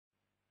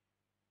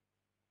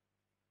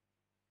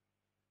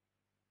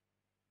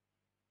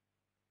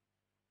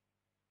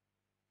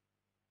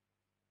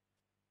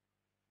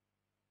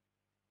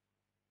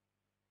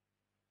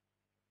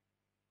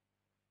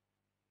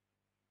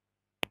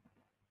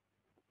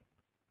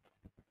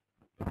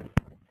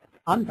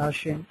I'm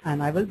Darshan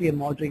and I will be a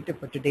moderator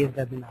for today's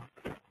webinar.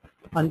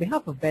 On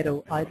behalf of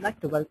Beroe, I'd like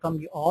to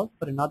welcome you all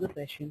for another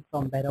session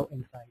from Beroe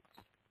Insights.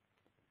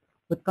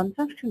 With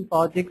construction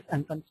projects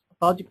and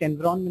project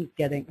environments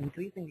getting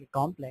increasingly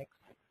complex,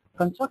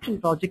 construction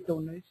project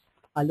owners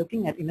are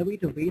looking at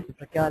innovative ways of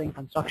procuring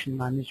construction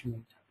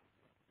management.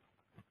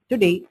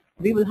 Today,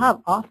 we will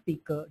have our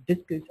speaker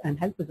discuss and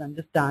help us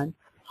understand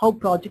how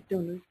project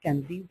owners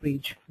can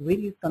leverage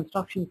various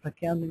construction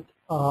procurement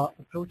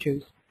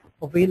approaches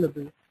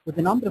available with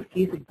a number of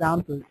case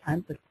examples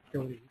and success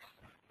stories.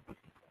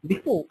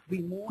 Before we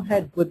move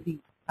ahead with the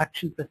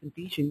actual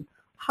presentation,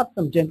 I have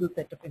some general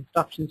set of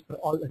instructions for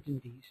all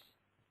attendees.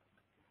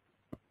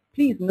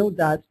 Please note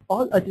that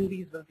all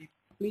attendees will be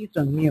placed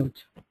on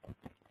mute.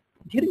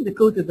 During the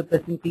course of the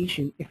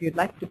presentation, if you'd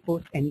like to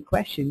post any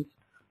questions,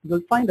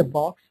 you'll find a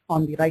box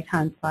on the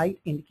right-hand side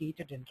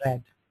indicated in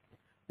red.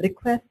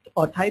 Request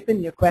or type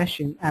in your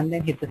question and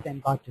then hit the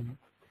send button.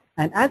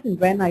 And as and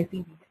when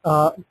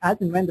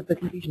the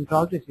presentation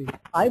progresses,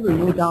 I will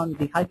note down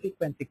the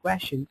high-frequency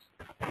questions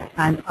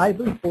and I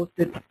will post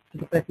it to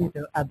the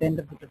presenter at the end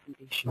of the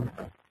presentation.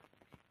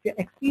 If you're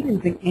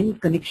experiencing any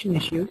connection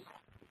issues,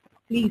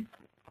 please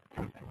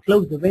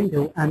close the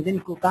window and then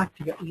go back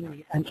to your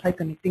email and try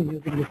connecting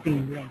using the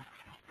same link.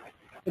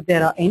 If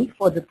there are any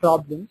further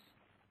problems,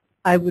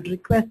 I would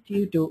request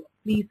you to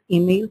please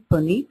email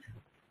Puneet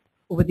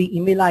over the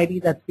email ID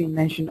that's been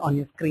mentioned on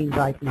your screen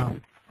right now.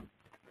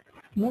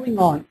 Moving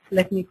on,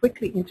 let me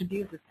quickly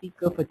introduce the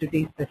speaker for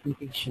today's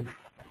presentation.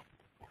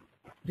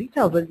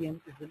 Rita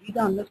Williams is the lead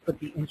analyst for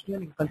the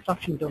engineering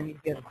construction domain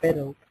here at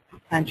Beroe,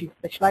 and she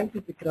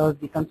specializes across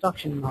the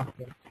construction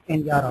market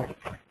in Europe.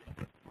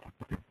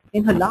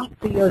 In her last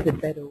 3 years at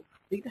Beroe,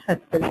 Rita has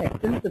built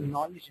extensive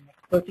knowledge and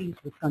expertise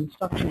with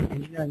construction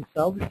engineering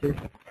services,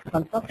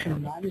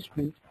 construction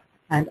management,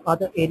 and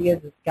other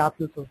areas of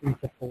capital sourcing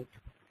support.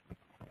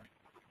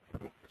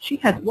 She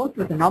has worked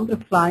with a number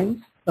of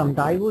clients from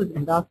diverse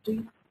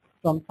industries,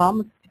 from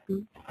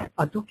pharmaceuticals,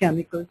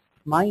 agrochemicals,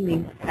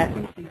 mining,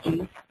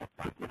 FMCG,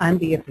 and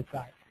the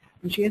FSI.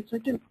 And she has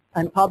written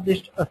and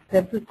published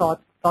several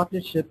thought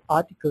leadership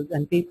articles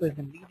and papers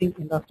in leading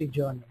industry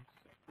journals.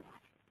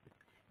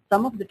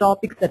 Some of the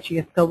topics that she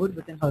has covered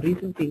within her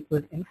recent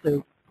papers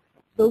include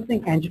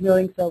sourcing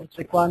engineering service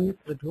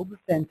requirements for global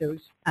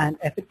centers and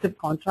effective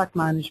contract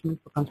management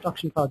for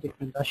construction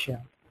projects in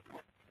Russia.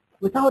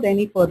 Without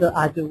any further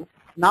ado,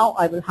 now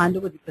I will hand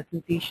over the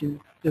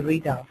presentation to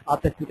Rita, our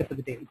presenter for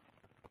the day.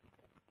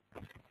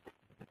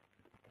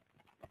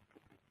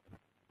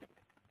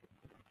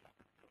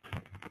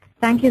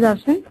 Thank you,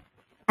 Darshan,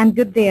 and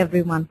good day,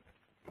 everyone.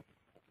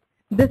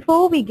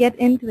 Before we get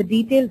into a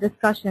detailed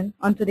discussion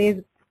on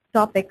today's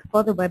topic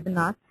for the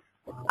webinar,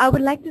 I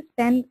would like to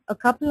spend a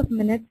couple of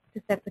minutes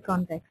to set the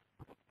context.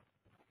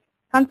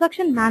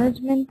 Construction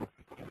management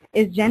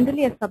is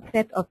generally a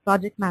subset of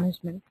project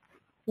management,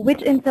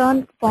 which in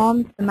turn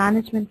forms the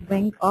management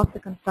wing of the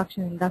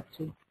construction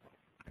industry.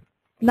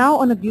 Now,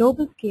 on a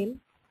global scale,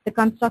 the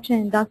construction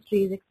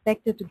industry is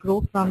expected to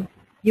grow from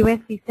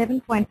USD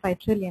 7.5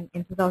 trillion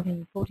in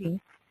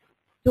 2014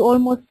 to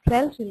almost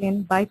 12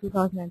 trillion by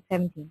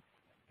 2017.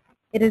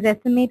 It is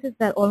estimated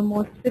that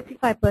almost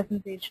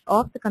 55%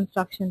 of the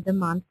construction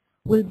demand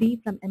will be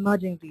from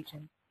emerging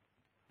regions.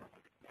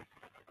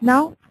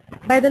 Now,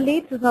 by the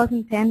late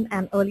 2010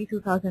 and early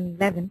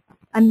 2011,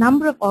 a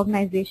number of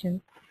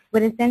organizations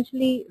were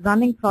essentially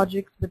running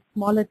projects with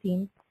smaller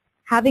teams,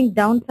 having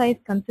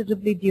downsized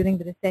considerably during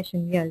the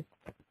recession years.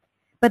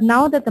 But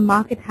now that the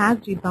market has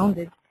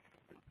rebounded,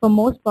 for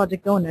most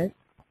project owners,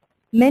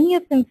 many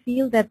of them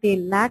feel that they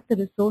lack the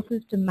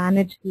resources to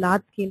manage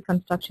large-scale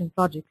construction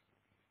projects.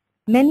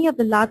 Many of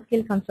the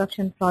large-scale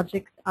construction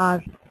projects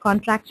are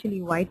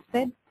contractually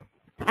widespread,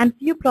 and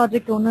few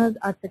project owners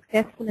are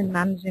successful in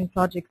managing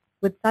projects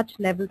with such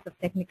levels of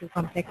technical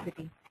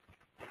complexity.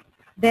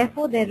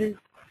 Therefore, there has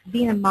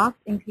been a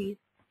marked increase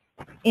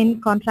in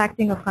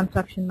contracting of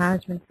construction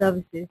management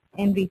services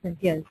in recent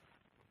years.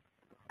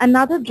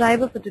 Another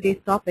driver for today's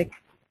topic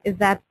is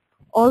that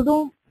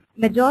although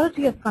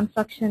majority of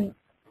construction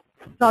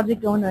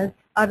project owners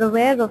are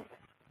aware of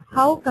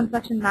how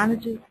construction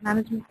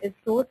management is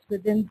sourced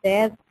within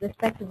their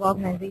respective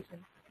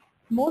organizations,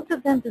 most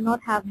of them do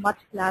not have much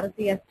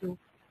clarity as to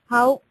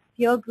how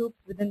peer groups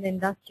within the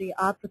industry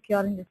are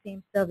procuring the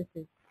same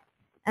services.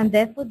 And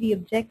therefore, the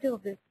objective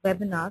of this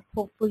webinar,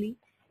 hopefully,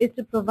 is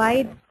to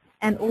provide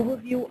an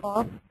overview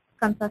of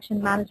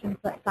construction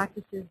management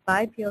practices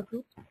by peer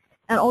groups,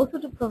 and also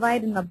to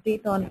provide an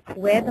update on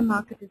where the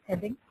market is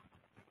heading,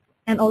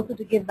 and also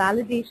to give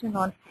validation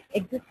on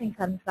existing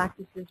current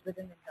practices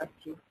within the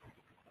industry.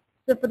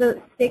 So for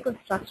the sake of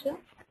structure,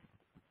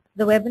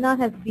 the webinar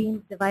has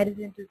been divided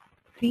into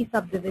 3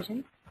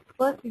 subdivisions.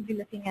 First, we'll be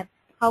looking at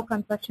how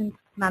construction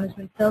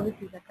management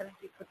services are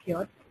currently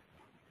procured.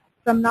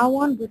 From now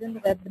on, within the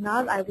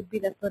webinar, I would be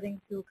referring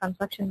to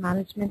construction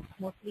management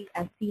mostly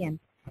as CM.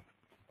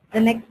 The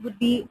next would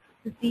be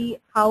to see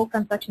how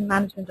construction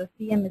management or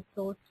CM is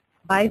sourced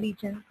by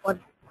region or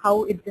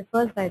how it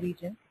differs by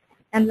region.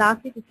 And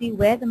lastly, to see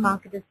where the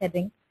market is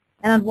heading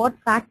and on what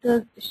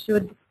factors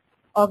should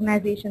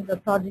organizations or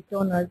project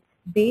owners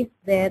base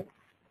their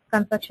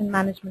construction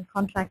management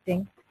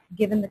contracting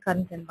given the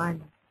current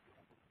environment.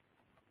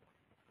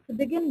 To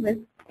begin with,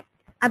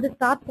 at the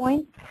start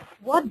point,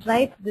 what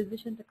drives the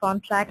decision to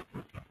contract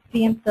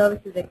CM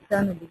services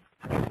externally?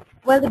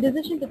 Well, the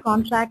decision to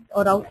contract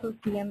or outsource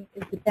CM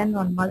is dependent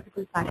on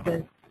multiple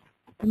factors.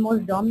 The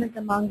most dominant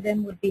among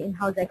them would be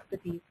in-house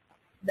expertise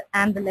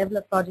and the level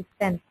of project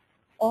spend,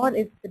 or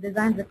if the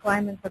design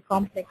requirements are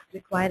complex,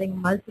 requiring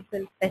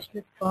multiple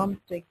specialist firms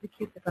to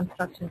execute the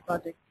construction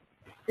project,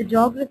 the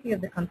geography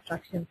of the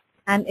construction,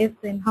 and if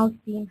the in-house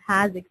team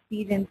has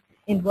experience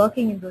in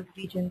working in those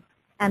regions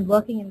and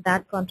working in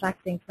that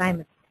contracting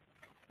climate.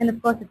 And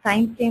of course, the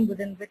time frame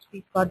within which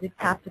these projects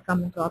have to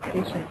come into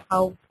operation,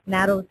 how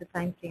narrow is the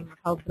time frame, or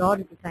how broad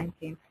is the time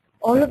frame.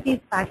 All of these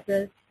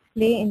factors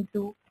play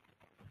into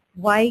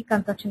why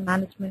construction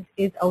management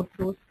is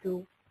outsourced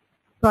to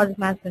project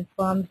management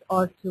firms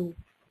or to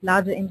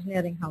larger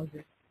engineering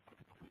houses.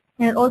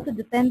 And it also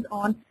depends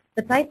on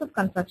the type of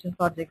construction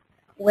projects,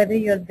 whether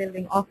you're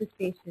building office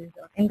spaces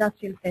or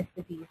industrial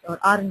facilities or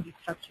R&D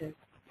structures.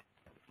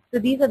 So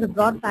these are the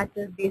broad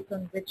factors based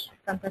on which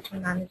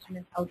construction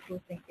management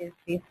outsourcing is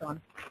based on.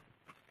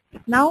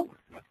 Now,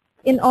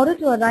 in order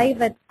to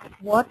arrive at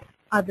what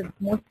are the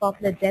most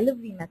popular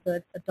delivery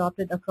methods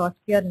adopted across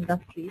peer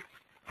industries,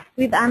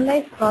 we've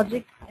analyzed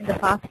projects in the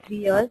past 3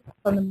 years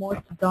from the most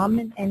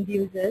dominant end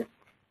users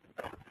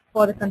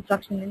for the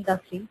construction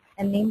industry,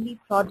 and namely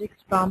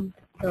projects from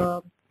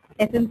the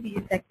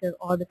FMCG sector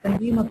or the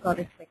consumer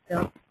product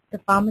sector, the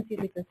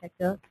pharmaceutical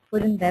sector,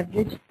 food and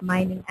beverage,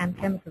 mining, and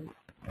chemicals.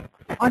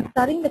 On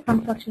studying the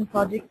construction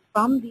projects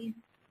from these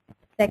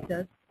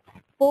sectors,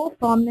 4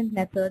 prominent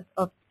methods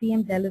of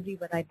CM delivery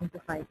were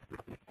identified,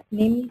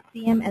 namely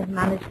CM as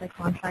managed by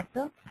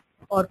contractor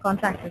or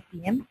contractor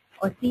CM,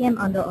 or CM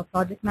under a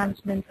project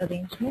management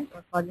arrangement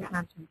or project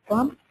management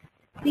firm,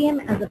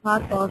 CM as a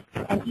part of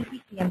an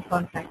EPCM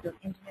contract or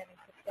engineering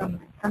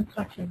procurement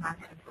construction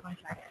management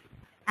contract,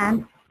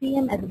 and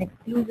CM as an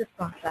exclusive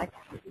contract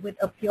with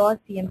a pure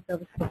CM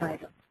service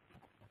provider.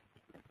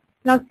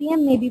 Now,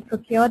 CM may be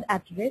procured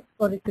at risk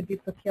or it could be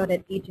procured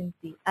at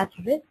agency. At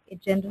risk,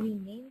 it generally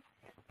means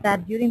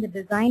that during the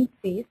design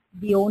phase,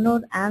 the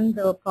owner and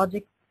the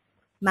project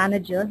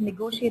manager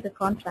negotiate a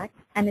contract,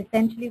 and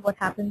essentially what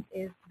happens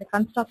is the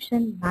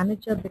construction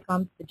manager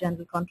becomes the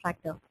general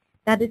contractor.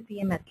 That is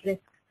CM at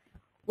risk.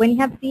 When you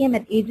have CM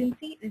at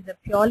agency, it is a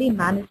purely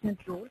management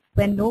role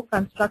where no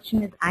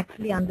construction is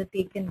actually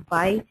undertaken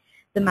by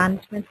the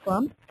management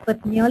firm,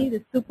 but merely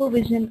the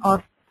supervision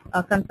of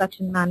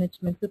construction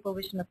management,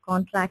 supervision of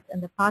contracts,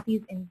 and the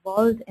parties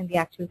involved in the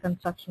actual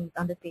construction is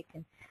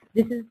undertaken.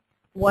 This is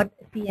what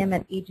CM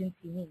at agency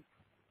means.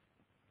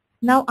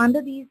 Now,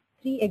 under these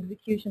 4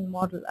 execution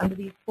models,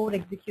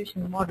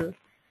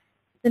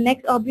 the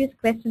next obvious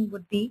question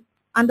would be,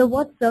 under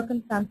what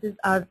circumstances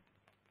are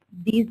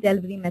these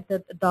delivery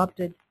methods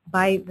adopted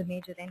by the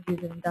major end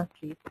user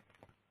industries?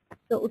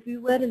 So if we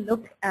were to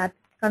look at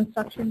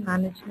construction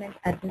management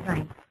at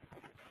design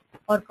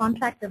or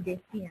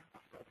contractor-based CM,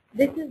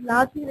 this is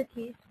largely the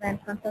case when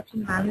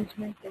construction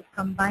management is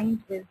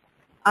combined with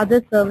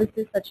other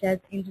services such as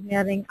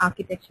engineering,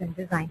 architecture, and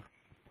design.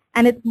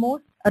 And it's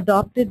most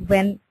adopted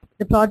when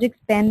the project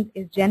spend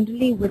is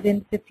generally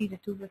within 50 to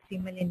 250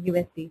 million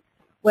USD.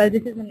 Well,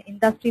 this is an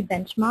industry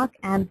benchmark,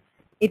 and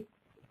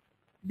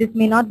this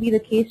may not be the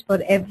case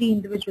for every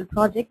individual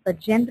project, but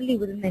generally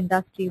within the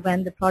industry,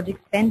 when the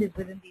project spend is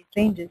within these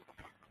ranges,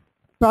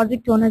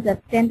 project owners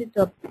have tended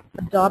to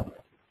adopt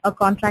a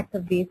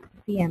contractor-based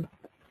CM.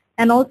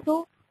 And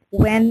also,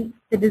 when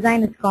the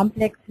design is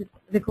complex,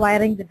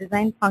 requiring the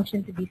design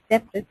function to be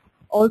separate,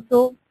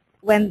 also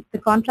when the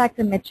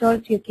contractor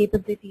maturity or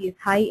capability is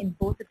high in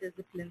both the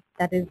disciplines,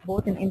 that is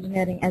both in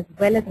engineering as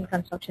well as in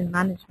construction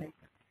management.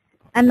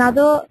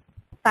 Another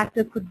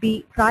factor could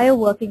be prior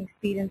working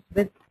experience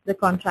with the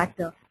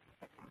contractor.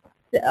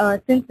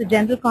 Since the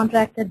general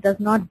contractor does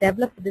not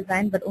develop the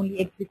design but only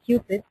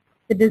executes it,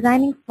 the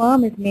designing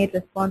firm is made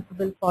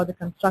responsible for the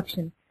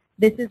construction.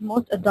 This is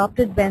most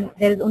adopted when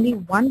there is only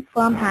one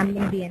firm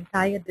handling the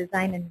entire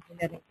design and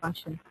engineering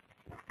function.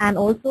 And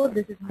also,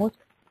 this is most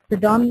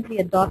predominantly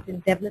adopted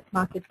in developed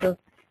markets of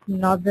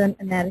Northern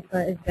America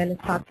as well as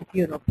parts of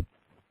Europe.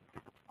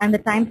 And the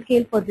time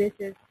scale for this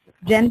is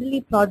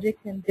generally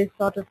projects in this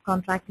sort of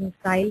contracting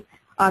style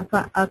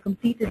are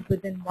completed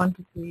within 1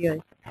 to 2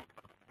 years.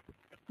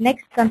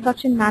 Next,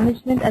 construction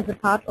management as a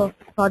part of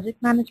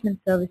project management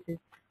services.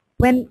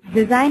 When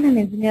design and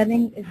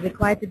engineering is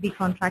required to be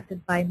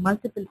contracted by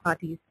multiple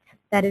parties,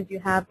 that is, you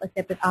have a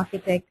separate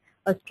architect,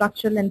 a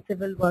structural and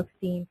civil works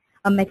team,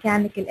 a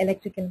mechanical,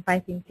 electrical, and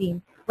piping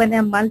team, when there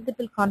are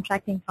multiple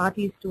contracting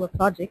parties to a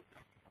project,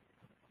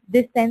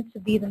 this tends to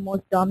be the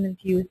most dominant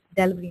used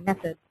delivery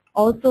method.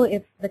 Also,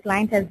 if the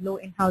client has low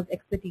in-house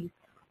expertise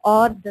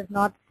or does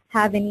not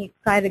have any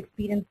prior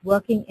experience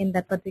working in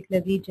that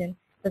particular region,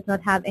 does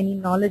not have any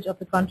knowledge of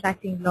the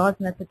contracting laws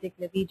in that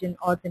particular region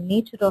or the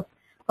nature of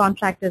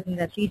contractors in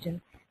that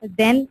region,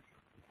 then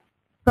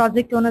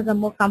project owners are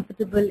more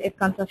comfortable if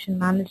construction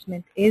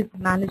management is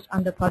managed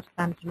under project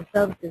management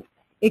services.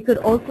 It could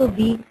also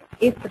be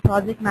if the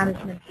project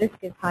management risk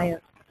is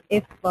higher,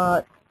 if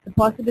the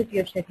possibility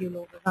of schedule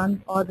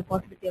overruns or the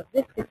possibility of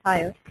risk is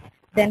higher,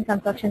 then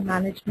construction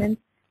management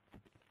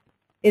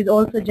is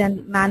also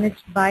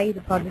managed by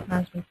the project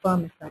management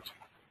firm as such.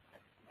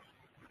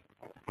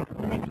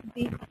 Next would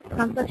be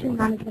construction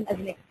management as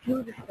an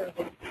exclusive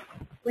service.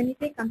 When you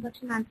say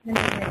construction management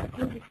as an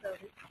exclusive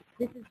service,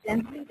 this is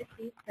generally the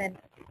case when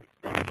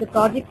the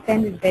project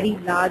spend is very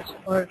large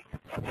or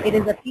it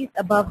is at least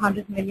above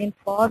 100 million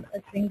for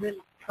a single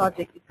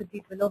project. It could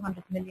be below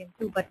 100 million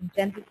too, but in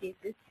general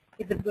cases,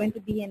 if it's going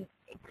to be an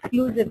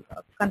exclusive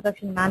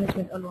construction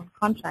management or loan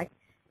contract,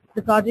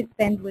 the project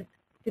spend would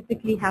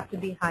typically have to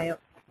be higher.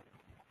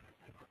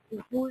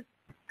 Who's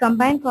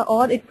combined for,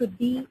 or it could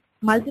be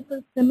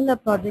multiple similar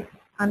projects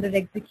under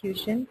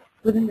execution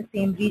within the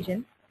same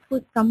region,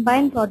 whose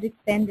combined project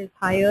spend is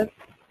higher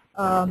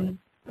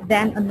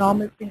than a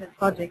normal single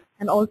project,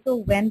 and also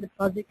when the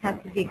project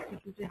has to be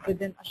executed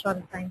within a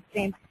shorter time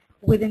frame,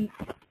 within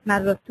a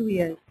matter of 2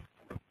 years.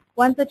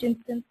 One such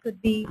instance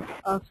could be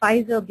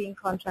Pfizer being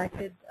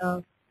contracted,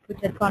 which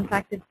had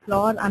contracted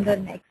Fluor under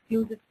an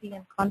exclusive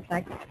CM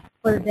contract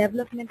for the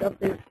development of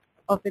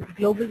its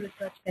global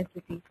research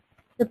facility.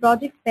 The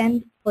project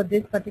spend for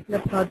this particular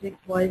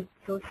project was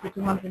close to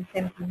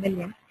 270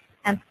 million,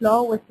 and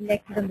Fluor was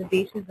selected on the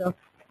basis of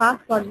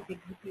fast project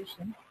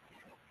execution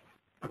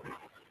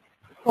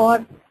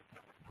for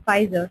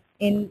Pfizer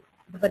in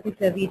the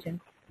particular region.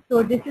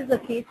 So this is a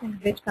case in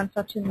which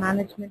construction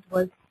management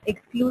was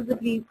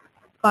exclusively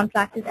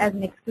contracted as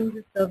an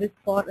exclusive service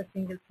for a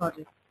single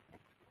project.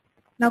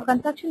 Now,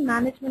 construction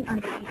management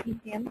under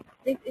EPCM,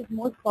 this is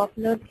most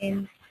popular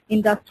in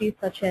industries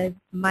such as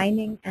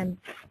mining and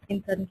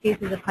in certain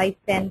cases of high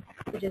spend,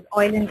 such as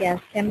oil and gas,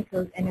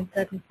 chemicals, and in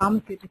certain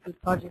pharmaceutical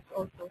projects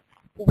also,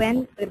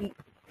 when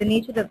the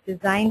nature of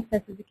design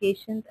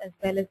specifications as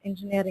well as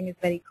engineering is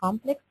very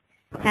complex,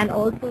 and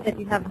also that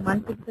you have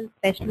multiple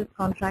specialist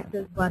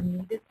contractors who are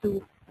needed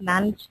to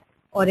manage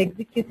or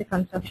execute the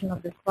construction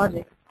of this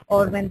project,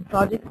 or when the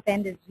project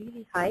spend is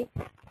really high.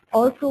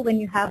 Also, when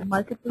you have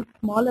multiple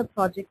smaller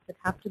projects that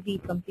have to be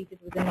completed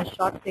within a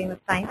short frame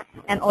of time,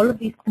 and all of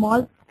these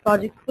small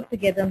projects put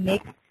together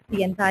make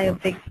the entire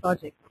big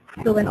project.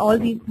 So when all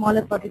these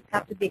smaller projects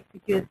have to be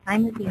executed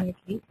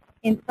simultaneously,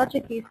 in such a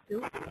case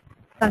too,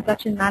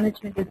 construction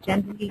management is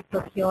generally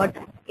procured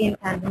in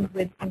tandem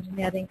with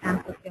engineering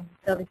and procurement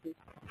services.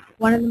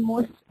 One of the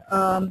most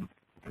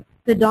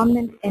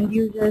predominant end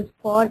users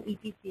for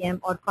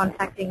EPCM or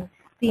contracting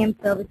CM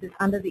services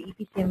under the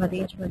EPCM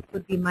arrangement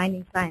would be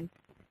mining clients.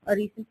 A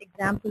recent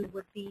example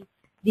would be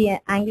the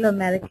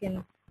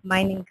Anglo-American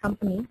Mining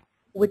Company,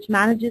 which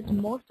manages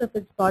most of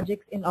its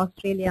projects in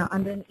Australia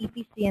under an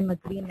EPCM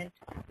agreement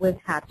with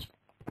Hatch.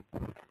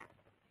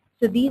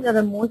 So these are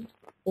the most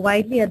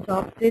widely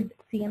adopted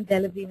CM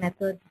delivery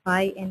methods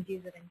by end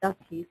user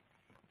industries,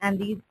 and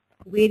these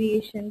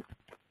variations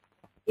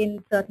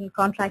in certain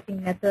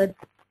contracting methods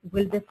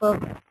will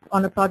differ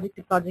on a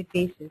project-to-project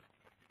basis.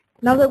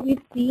 Now that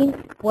we've seen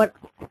what,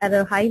 at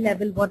a high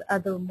level, what are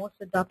the most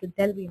adopted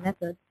delivery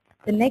methods,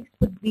 the next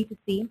would be to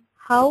see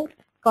how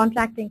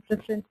contracting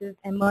preferences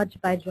emerge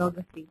by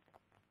geography.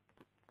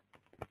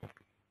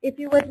 If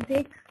you were to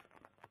take,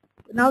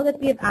 now that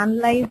we have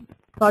analyzed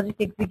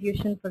project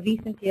execution for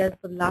recent years,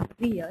 for the last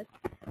 3 years,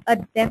 a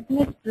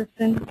definite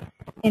preference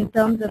in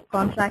terms of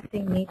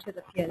contracting nature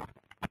appears.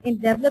 In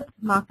developed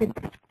markets,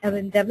 or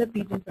in developed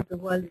regions of the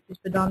world, which is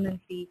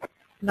predominantly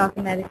North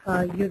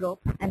America, Europe,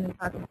 and in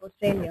parts of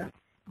Australia,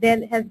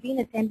 there has been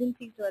a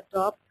tendency to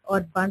adopt or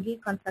bundle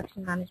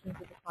construction management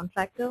with a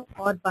contractor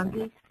or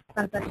bundle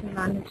construction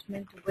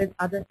management with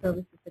other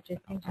services such as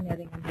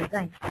engineering and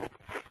design.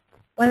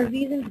 One of the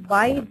reasons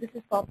why this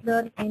is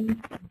popular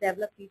in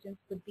developed regions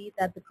could be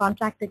that the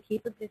contractor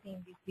capability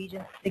in these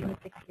regions is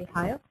significantly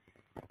higher,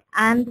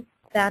 and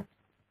that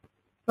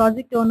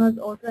project owners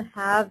also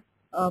have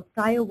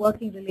prior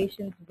working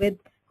relations with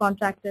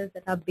contractors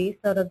that are based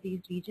out of these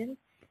regions,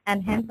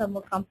 and hence are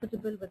more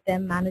comfortable with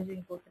them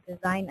managing both the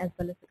design as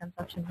well as the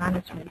construction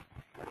management.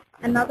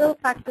 Another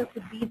factor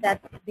could be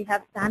that they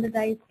have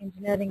standardized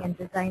engineering and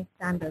design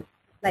standards.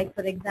 Like,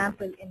 for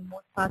example, in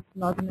most parts of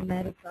Northern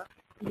America,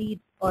 LEED,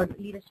 or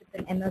Leadership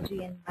in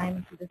Energy and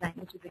Environmental Design,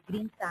 which is a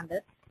green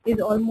standard, is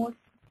almost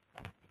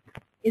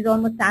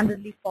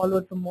standardly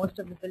followed for most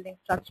of the building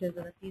structures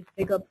or at least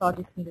bigger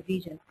projects in the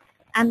region.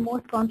 And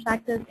most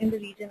contractors in the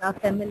region are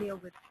familiar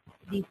with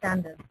these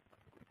standards.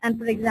 And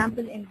for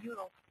example, in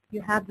Europe,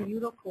 you have the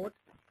Euro Code,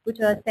 which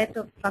are a set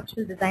of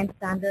structural design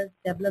standards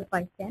developed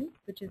by CEN,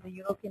 which is the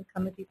European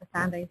Committee for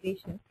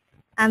Standardization.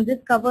 And this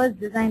covers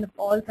design of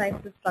all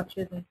types of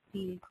structures in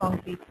steel,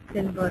 concrete,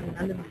 timber, and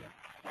aluminum.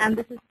 And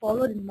this is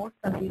followed in most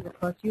countries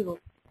across Europe.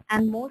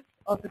 And most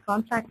of the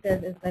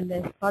contractors as well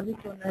as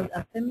project owners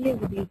are familiar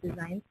with these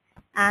designs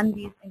and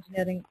these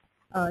engineering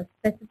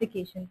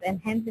specifications, and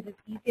hence it is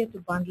easier to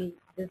bundle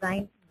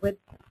design with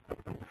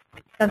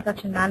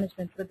construction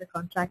management with the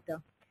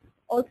contractor.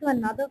 Also,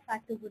 another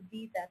factor would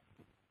be that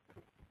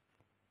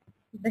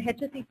the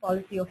HSE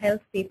policy or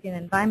health, safety and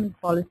environment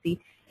policy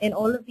in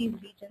all of these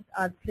regions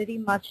are pretty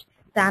much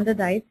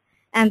standardized,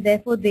 and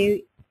therefore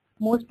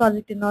most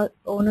project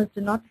owners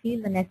do not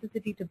feel the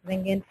necessity to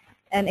bring in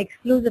an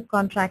exclusive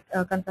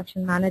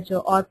construction manager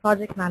or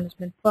project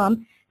management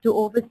firm to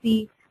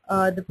oversee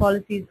the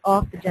policies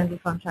of the general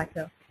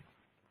contractor.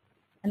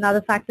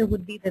 Another factor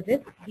would be the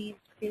risk. These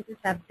cases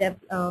have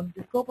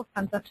the scope of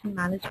construction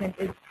management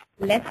is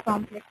less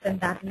complex than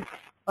that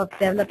of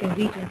developing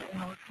regions,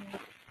 and also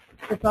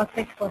the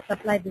prospect for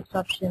supply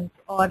disruptions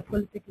or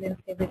political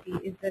instability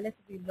is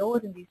relatively lower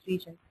in these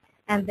regions,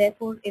 and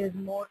therefore it is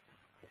more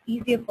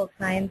easier for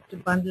clients to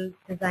bundle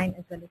design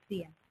as well as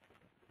CM.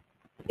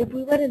 If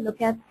we were to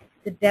look at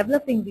the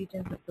developing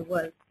regions of the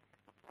world,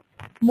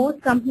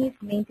 most companies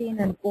maintain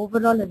an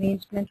overall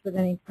arrangement with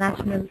an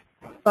international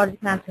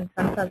project management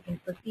consultant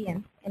for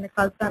CM in a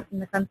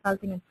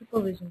consulting and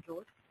supervision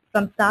role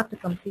from start to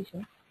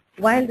completion,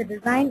 while the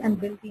design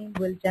and build team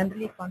will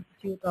generally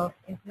consist of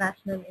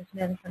international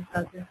engineering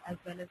consultants as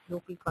well as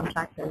local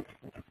contractors.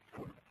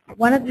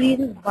 One of the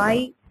reasons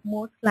why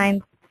most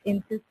clients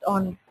insist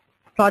on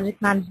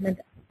project management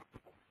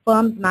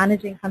firms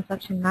managing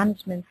construction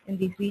management in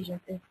these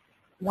regions is,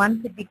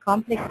 one could be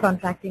complex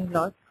contracting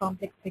laws,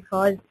 complex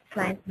because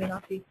clients may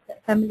not be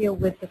familiar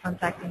with the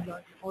contracting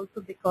laws,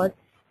 also because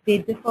they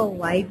differ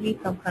widely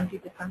from country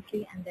to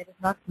country and there is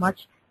not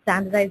much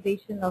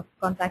standardization of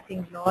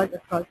contracting laws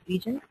across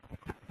regions.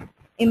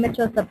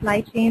 Immature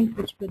supply chains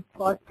which could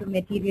cause the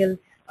material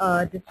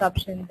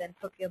disruptions and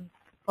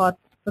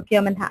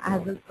procurement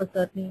hassles for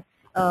certain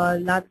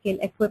large-scale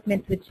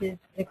equipment which is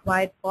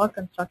required for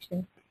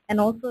construction, and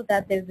also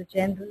that there is a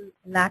general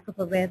lack of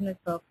awareness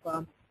of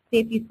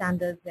safety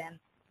standards and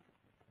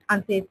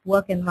unsafe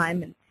work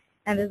environment.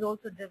 And there's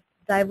also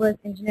diverse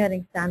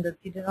engineering standards.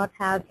 You do not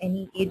have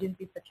any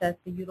agency such as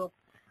the Europe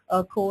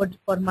code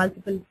for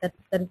multiple that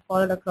is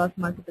followed across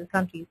multiple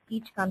countries.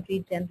 Each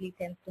country generally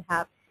tends to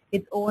have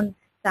its own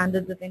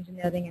standards of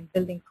engineering and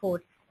building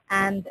code,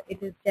 and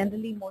it is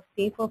generally more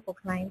safer for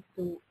clients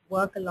to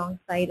work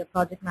alongside a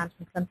project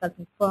management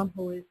consulting firm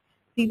who has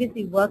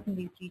previously worked in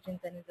these regions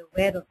and is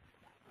aware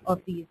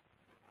of these.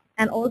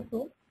 And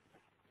also,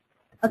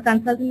 a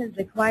consultant is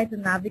required to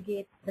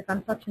navigate the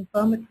construction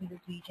permits in this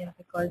region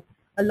because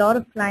a lot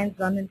of clients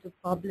run into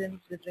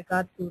problems with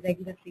regards to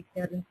regulatory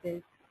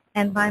clearances,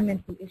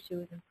 environmental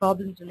issues, and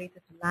problems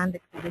related to land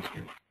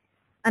acquisition.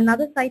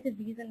 Another cited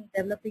reason in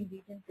developing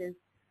regions is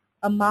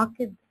a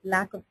marked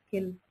lack of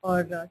skill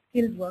or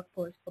skilled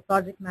workforce for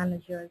project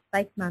managers,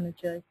 site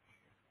managers,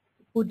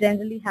 who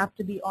generally have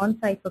to be on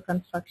site for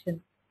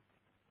construction.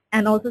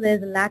 And also there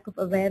is a lack of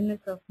awareness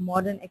of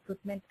modern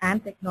equipment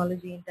and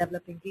technology in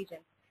developing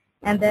regions.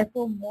 And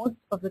therefore most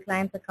of the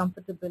clients are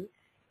comfortable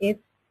if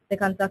the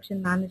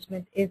construction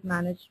management is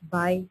managed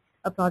by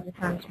a project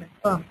management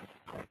firm.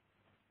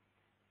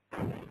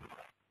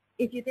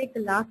 If you take the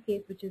last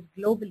case, which is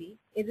globally,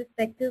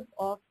 irrespective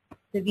of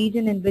the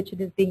region in which it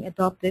is being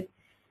adopted,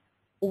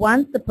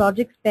 once the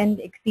project spend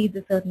exceeds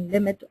a certain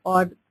limit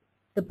or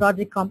the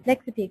project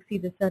complexity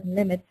exceeds a certain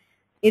limit,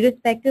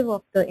 irrespective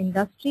of the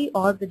industry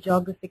or the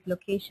geographic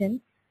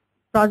location,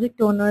 project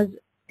owners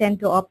tend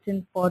to opt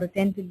in for or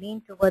tend to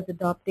lean towards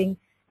adopting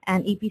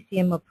an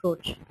EPCM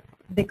approach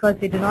because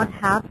they do not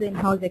have the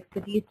in-house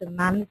expertise to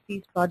manage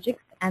these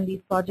projects, and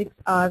these projects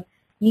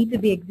need to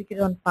be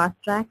executed on fast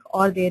track,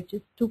 or they're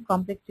just too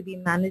complex to be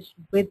managed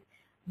with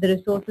the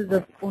resources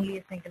of only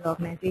a single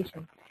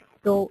organization.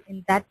 So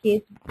in that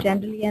case,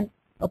 generally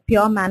a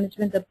pure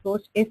management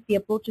approach, if the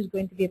approach is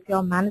going to be a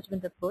pure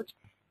management approach,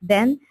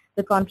 then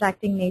the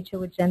contracting nature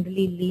would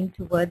generally lean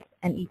towards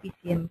an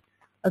EPCM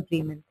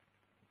agreement.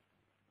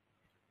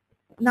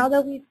 Now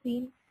that we've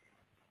seen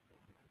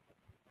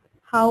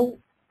how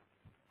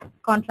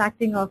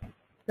contracting of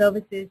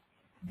services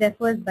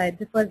differs by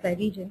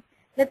region,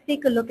 let's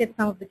take a look at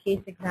some of the case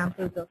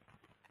examples of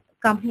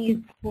companies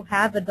who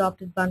have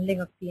adopted bundling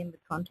of CM with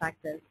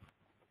contractors.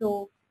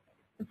 So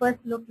the first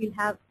look we'll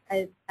have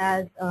as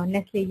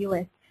Nestle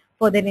US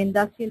for their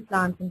industrial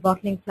plants and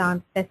bottling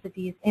plant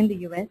facilities in the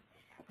US.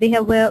 They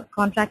were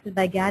contracted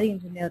by Gary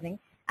Engineering,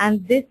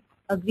 and this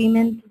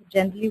agreement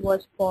generally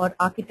was for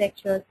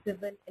architecture,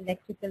 civil,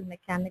 electrical,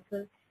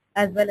 mechanical,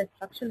 as well as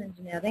structural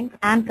engineering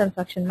and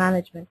construction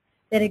management.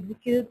 They're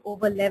executed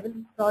over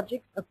 11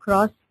 projects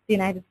across the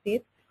United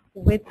States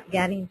with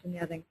Gary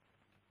Engineering.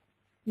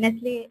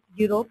 Nestle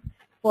Europe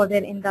for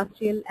their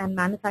industrial and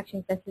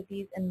manufacturing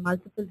facilities in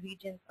multiple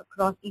regions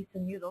across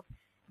Eastern Europe.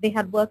 They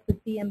had worked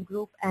with CM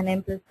Group and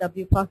Empress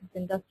W Process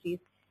Industries,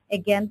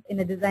 again in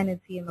a design and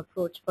CM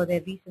approach for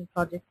their recent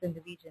projects in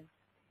the region.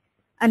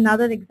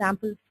 Another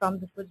example from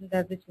the food and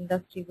beverage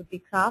industry would be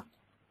Kraft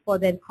for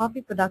their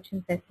coffee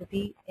production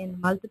facility in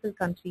multiple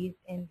countries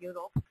in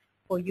Europe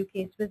for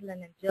UK,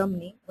 Switzerland, and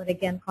Germany, were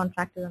again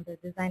contracted under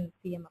the design and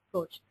CM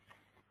approach.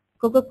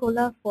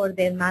 Coca-Cola for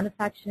their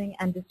manufacturing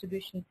and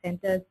distribution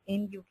centers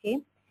in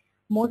UK.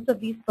 Most of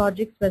these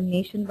projects were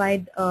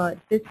nationwide.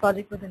 This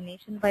project was a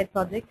nationwide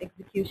project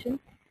execution,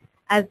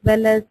 as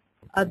well as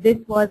This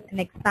was an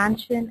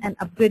expansion and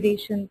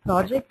upgradation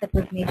project that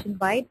was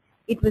nationwide.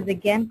 It was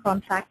again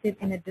contracted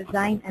in a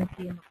design and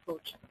CM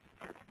approach.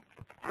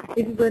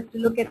 If you were to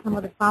look at some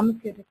of the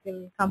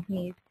pharmaceutical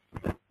companies,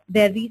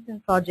 their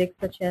recent projects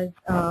such as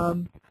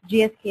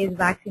GSK's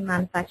vaccine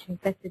manufacturing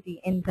facility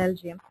in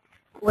Belgium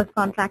was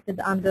contracted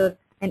under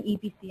an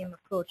EPCM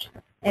approach.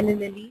 Eli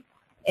Lilly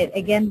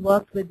again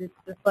worked with its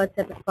preferred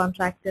set of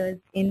contractors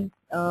in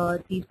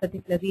these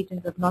particular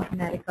regions of North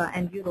America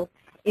and Europe.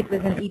 It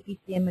was an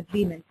EPCM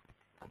agreement.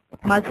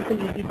 Multiple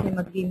EPCM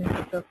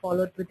agreements were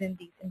followed within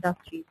these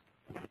industries.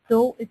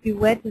 So if you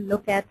were to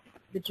look at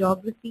the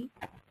geography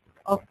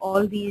of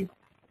all these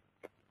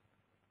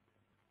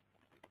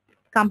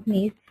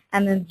companies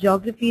and the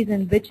geographies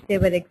in which they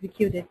were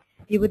executed,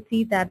 you would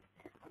see that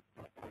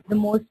the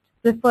most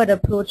preferred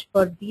approach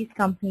for these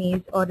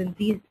companies or in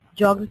these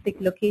geographic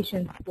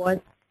locations was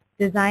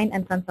design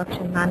and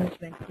construction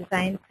management.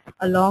 Design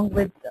along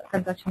with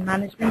construction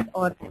management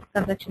or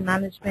construction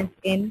management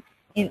in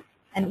an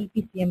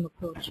EPCM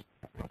approach.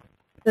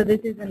 So this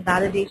is in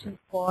validation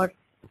for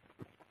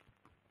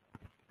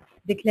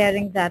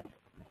declaring that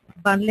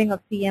bundling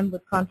of CM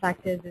with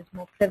contractors is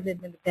more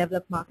prevalent in the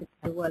developed markets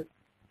of the world.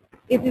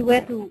 If we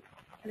were to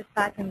flip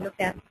back and look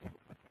at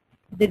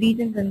the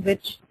regions in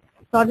which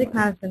project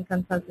management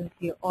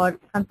consultancy or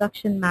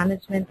construction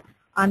management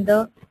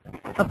under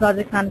a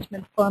project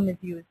management firm is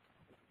used.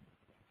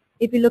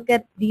 If you look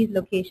at these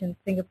locations,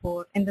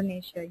 Singapore,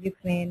 Indonesia,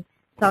 Ukraine,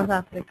 South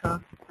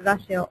Africa,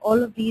 Russia,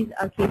 all of these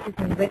are cases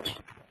in which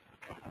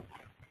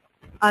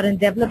are in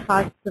developed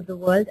parts of the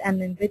world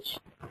and in which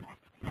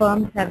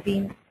firms have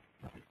been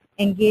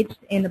engaged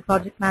in a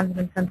project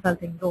management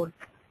consulting role.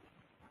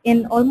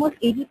 In almost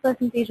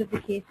 80% of the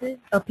cases,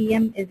 a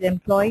PM is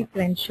employed to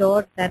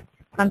ensure that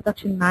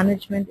construction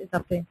management is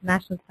up to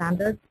international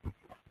standards,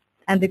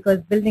 and because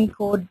building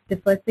codes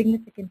differ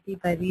significantly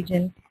by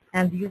region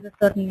and the use of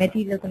certain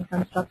materials in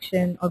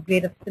construction or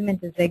grade of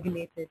cement is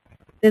regulated,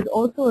 there's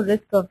also a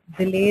risk of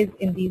delays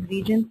in these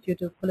regions due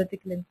to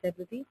political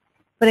instability.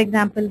 For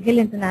example, Hill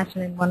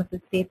International, in one of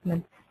its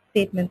statements,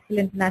 Hill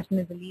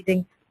International is a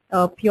leading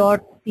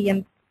pure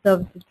CM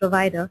services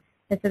provider,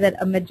 has said that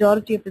a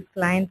majority of its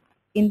clients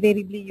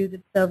invariably use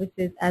its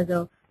services as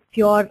a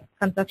pure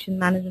construction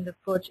management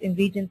approach in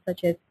regions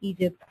such as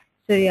Egypt,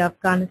 Syria,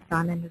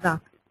 Afghanistan, and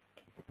Iraq.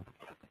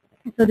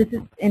 So this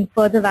is in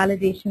further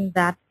validation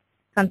that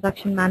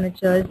construction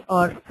managers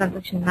or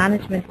construction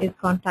management is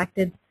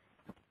contracted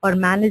or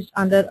managed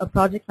under a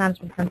project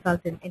management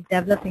consultant in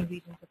developing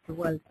regions of the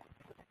world.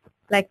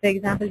 Like for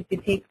example, if you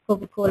take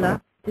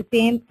Coca-Cola, the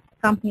same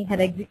company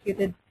had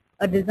executed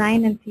a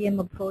design and CM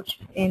approach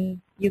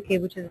in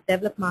UK, which is a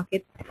developed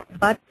market,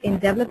 but in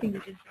developing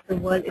regions of the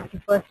world, it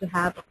prefers to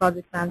have a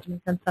project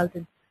management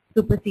consultant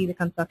supersede the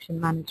construction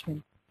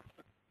management.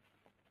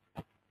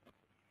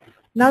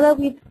 Now that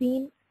we've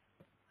seen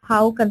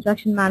how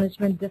construction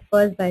management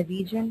differs by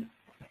region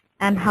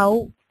and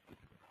how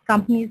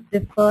companies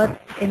differ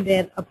in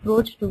their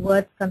approach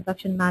towards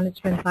construction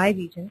management by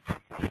region,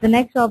 the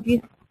next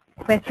obvious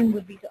question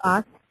would be to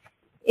ask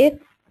if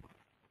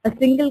a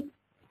single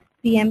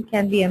CM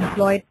can be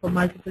employed for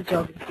multiple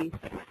geographies,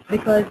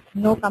 because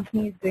no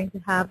company is going to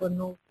have or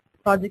no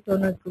project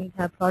owner is going to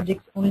have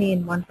projects only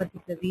in one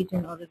particular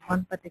region or in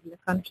one particular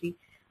country,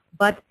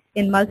 but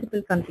in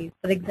multiple countries.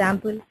 For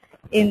example,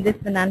 in this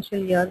financial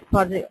year,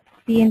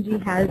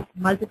 CNG has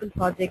multiple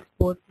projects,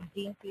 both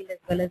greenfield as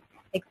well as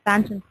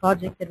expansion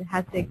projects that it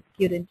has to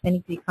execute in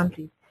 23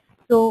 countries.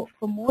 So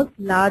for most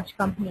large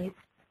companies,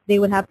 they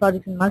will have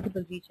projects in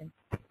multiple regions.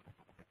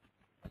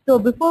 So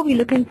before we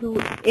look into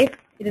if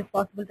it is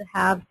possible to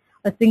have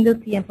a single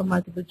CM for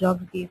multiple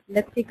geographies,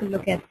 let's take a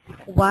look at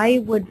why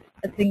would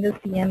a single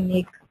CM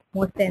make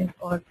more sense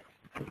or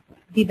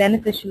be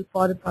beneficial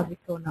for the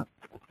project owner.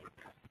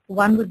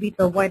 One would be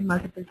to avoid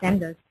multiple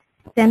tenders.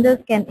 Tenders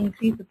can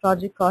increase the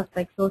project cost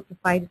by close to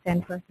 5 to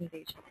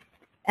 10%.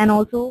 And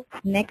also,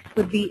 next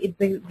would be it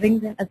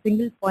brings in a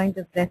single point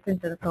of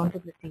reference or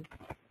accountability.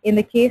 In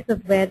the case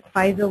of where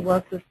Pfizer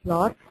worked with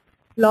Fluor,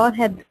 Fluor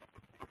had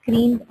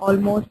screened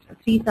almost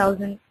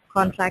 3,000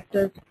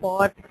 contractors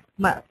for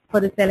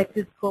the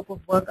selected scope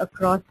of work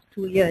across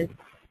 2 years.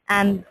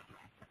 And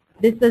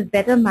this was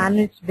better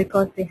managed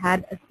because they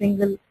had a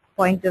single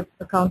point of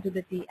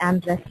accountability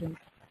and reference.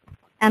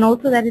 And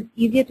also that it's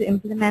easier to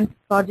implement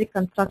project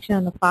construction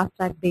on a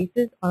fast-track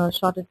basis on a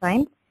shorter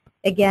time.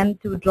 Again,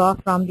 to draw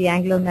from the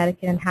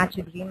Anglo-American and Hatch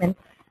agreement,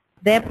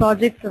 their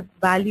projects of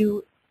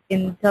value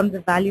in terms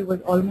of value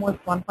was almost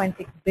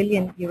 1.6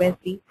 billion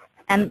USD,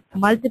 and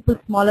multiple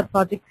smaller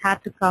projects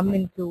had to come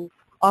into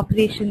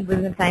operation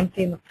within a time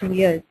frame of 2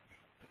 years.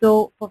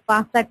 So for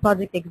fast-track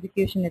project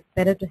execution, it's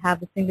better to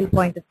have a single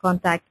point of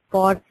contact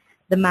for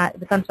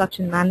the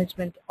construction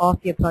management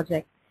of your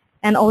project.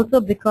 And also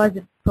because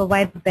it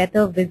provides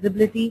better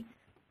visibility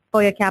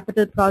for your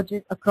capital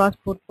projects across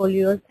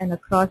portfolios and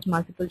across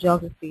multiple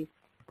geographies.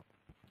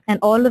 And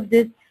all of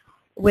this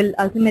will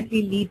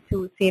ultimately lead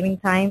to saving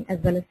time as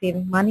well as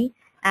saving money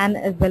and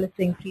as well as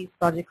to increase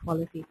project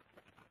quality.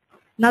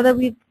 Now that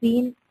we've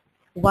seen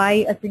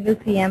why a single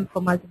CM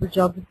for multiple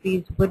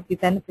geographies would be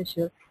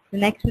beneficial. The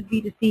next would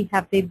be to see,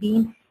 have there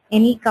been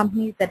any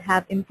companies that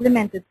have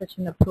implemented such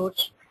an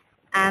approach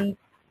and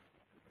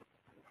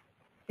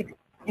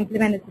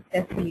implemented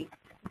successfully.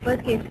 The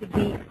first case would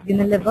be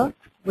Unilever,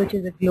 which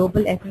is a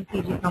global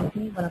FMCG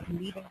company, one of the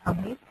leading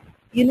companies.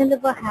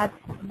 Unilever had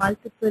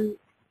multiple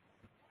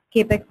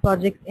CAPEX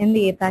projects in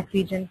the APAC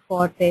region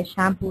for their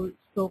shampoo,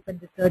 soap and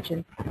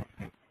detergent.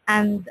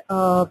 And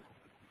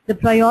the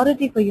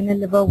priority for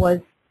Unilever was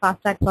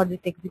fast-track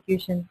project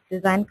execution,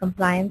 design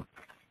compliance,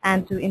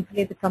 and to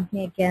insulate the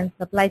company against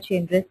supply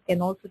chain risk,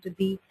 and also to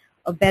be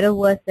better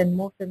versed and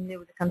more familiar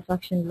with the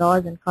construction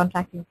laws and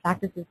contracting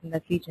practices in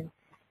that region.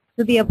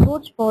 So the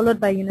approach followed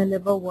by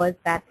Unilever was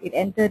that it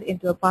entered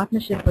into a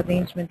partnership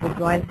arrangement with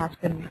Royal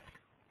Haskell,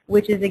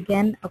 which is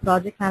again a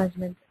project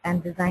management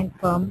and design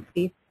firm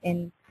based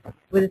in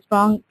with a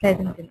strong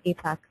presence in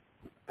APAC.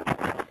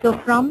 So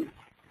from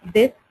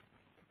this,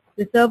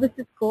 the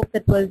services scope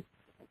that was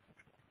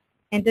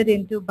entered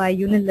into by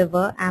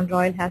Unilever and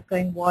Royal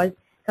Haskell was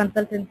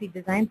consultancy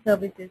design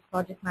services,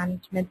 project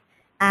management,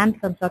 and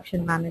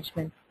construction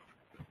management.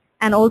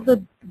 And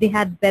also they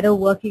had better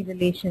working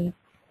relations.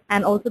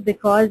 And also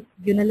because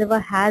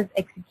Unilever has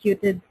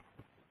executed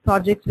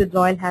projects with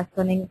Royal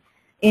Haskell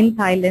in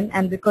Thailand,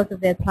 and because of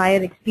their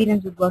prior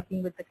experience with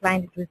working with the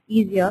client, it was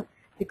easier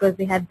because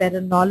they had better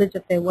knowledge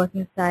of their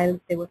working styles.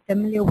 They were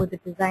familiar with the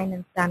design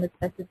and standard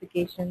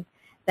specifications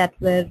that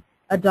were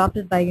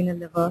adopted by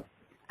Unilever.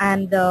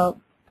 And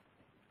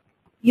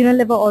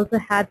Unilever also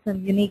had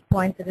some unique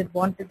points that it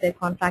wanted their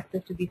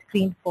contractors to be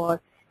screened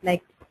for,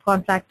 like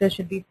contractors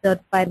should be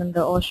certified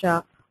under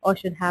OSHA or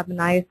should have an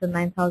ISO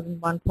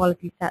 9001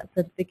 quality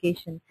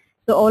certification.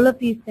 So all of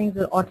these things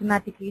were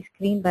automatically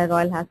screened by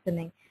Royal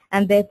Haskell,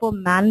 and therefore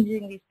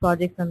managing these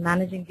projects and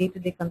managing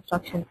day-to-day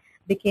construction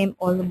became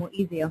all the more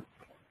easier.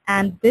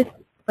 And this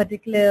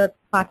particular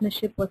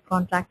partnership was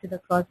contracted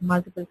across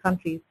multiple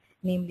countries,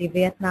 namely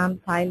Vietnam,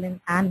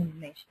 Thailand, and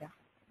Indonesia.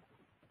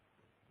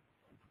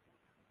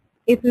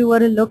 If we were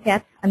to look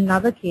at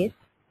another case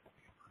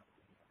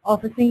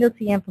of a single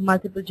CM for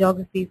multiple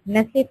geographies,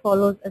 Nestle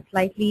follows a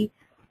slightly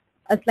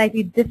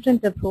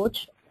different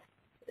approach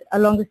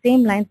along the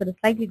same lines, but a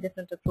slightly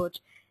different approach.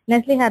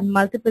 Nestle had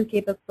multiple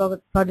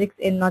CAPEX projects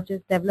in not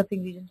just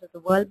developing regions of the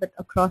world, but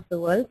across the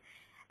world.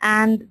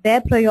 And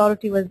their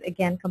priority was,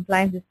 again,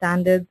 compliance with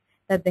standards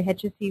that the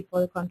HSE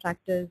for the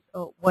contractors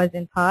was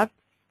in part,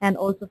 and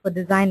also for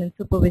design and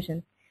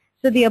supervision.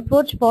 So the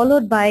approach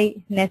followed by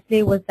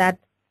Nestle was that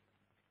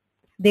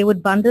they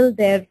would bundle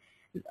their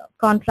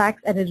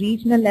contracts at a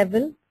regional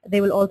level. They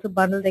will also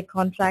bundle their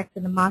contracts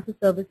in a master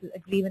services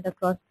agreement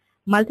across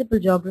multiple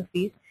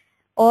geographies,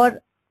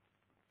 or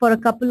for a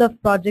couple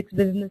of projects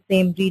within the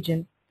same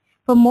region.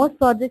 For most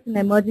projects in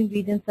emerging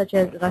regions such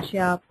as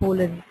Russia,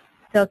 Poland,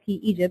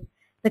 Turkey, Egypt,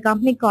 the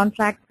company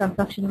contracts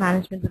construction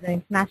management with an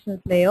international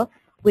player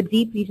with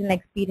deep regional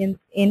experience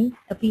in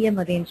a PM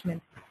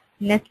arrangement.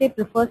 Nestle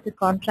prefers to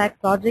contract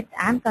project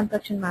and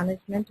construction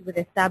management with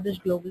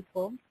established global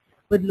firms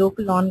with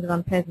local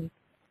on-ground presence.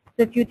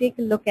 So if you take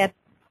a look at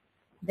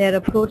their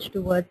approach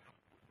towards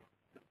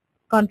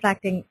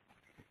contracting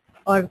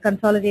or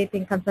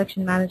consolidating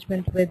construction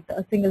management with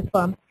a single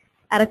firm,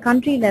 at a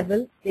country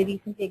level, they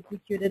recently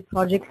executed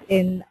projects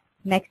in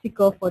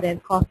Mexico for their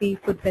coffee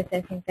food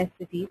processing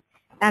facilities,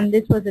 and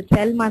this was a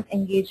 12-month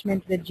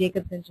engagement with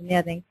Jacobs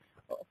Engineering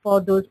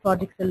for those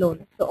projects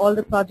alone. So all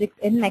the projects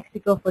in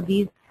Mexico for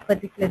these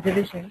particular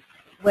divisions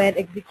were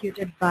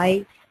executed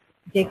by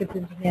Jacobs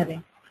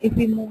Engineering. If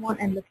we move on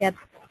and look at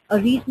a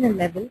regional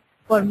level,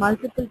 for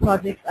multiple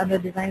projects under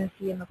design and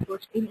CM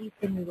approach in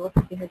Eastern Europe,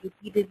 they have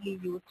repeatedly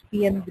used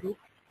PM Group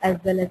as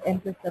well as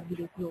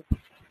M+W Group.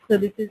 So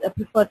this is a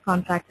preferred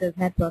contractors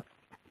network.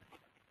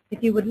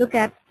 If you would look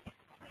at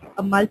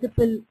a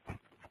multiple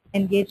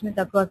engagement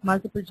across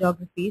multiple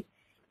geographies,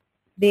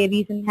 they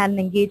recently had an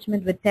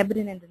engagement with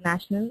Teberin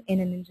International in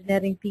an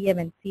engineering PM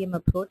and CM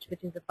approach,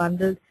 which is a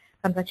bundled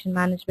construction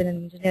management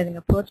and engineering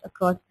approach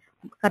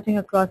cutting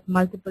across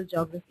multiple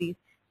geographies.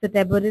 So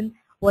Teberin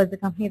was the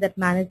company that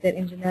managed their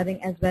engineering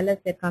as well as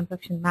their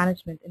construction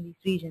management in these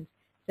regions.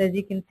 So as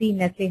you can see,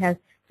 Nestle has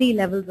 3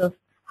 levels of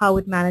how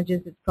it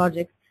manages its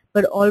projects,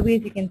 but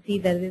always you can see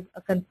there is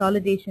a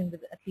consolidation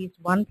with at least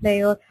one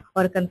player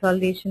or a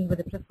consolidation with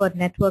a preferred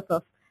network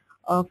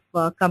of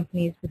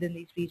companies within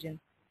these regions.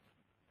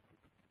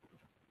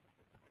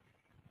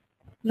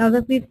 Now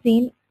that we've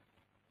seen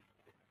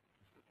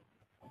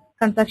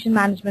construction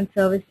management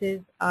services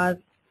are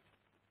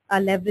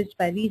leveraged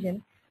by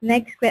region,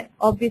 next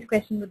obvious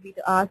question would be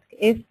to ask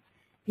if,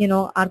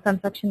 our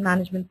construction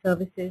management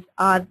services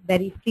are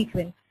very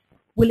frequent,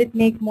 will it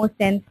make more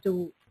sense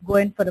to go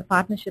in for a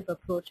partnership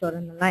approach or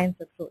an alliance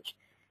approach?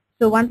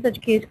 So one such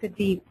case could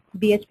be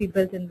BHP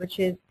Billiton, which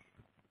is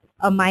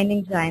a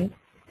mining giant,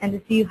 and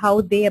to see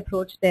how they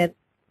approach their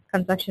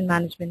construction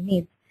management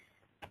needs.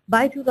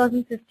 By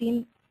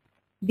 2015,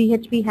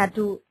 BHP had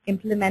to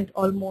implement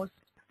almost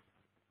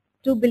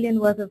 2 billion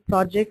worth of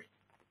projects,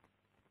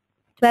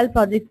 12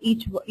 projects,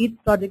 each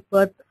project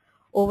worth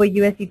over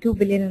USD 2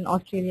 billion in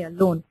Australia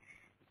alone.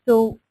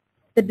 So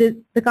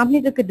the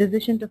company took a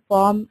decision to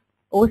form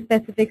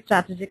O-specific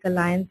strategic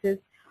alliances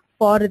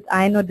for its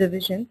iron ore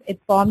divisions. It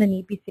formed an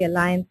EPC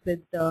alliance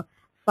with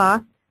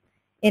FAST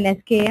in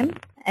SKM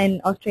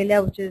in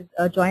Australia, which is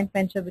a joint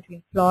venture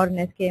between Fluor and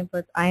SKM for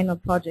its iron ore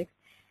projects,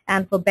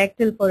 and for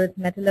Bechtel for its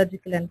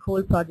metallurgical and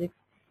coal projects,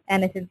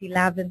 and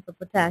SNC-Lavalin for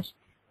potash.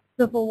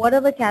 So for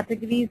whatever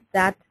categories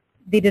that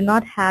they did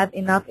not have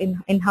enough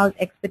in-house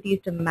expertise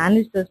to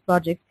manage those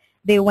projects,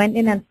 they went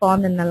in and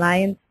formed an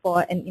alliance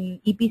for an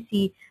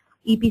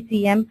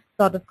EPCM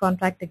sort of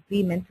contract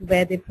agreement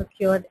where they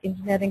procured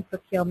engineering,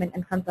 procurement,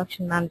 and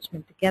construction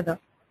management together.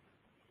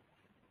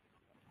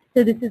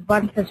 So this is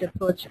one such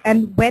approach.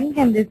 And when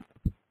can this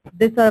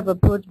sort of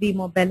approach be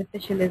more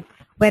beneficial is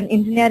when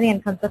engineering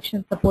and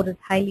construction support is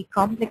highly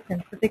complex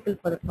and critical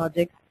for the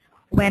projects,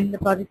 when the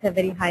projects have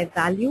very high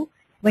value,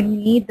 when you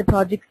need the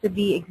projects to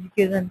be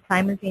executed on a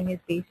simultaneous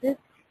basis,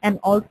 and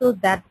also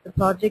that the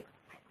projects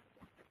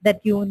that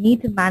you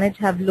need to manage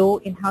have low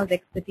in-house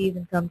expertise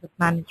in terms of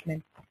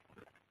management.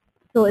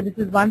 So this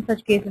is one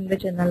such case in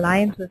which an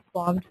alliance was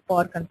formed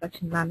for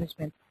construction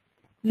management.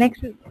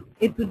 Next,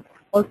 it would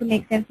also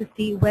make sense to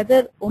see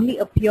whether only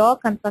a pure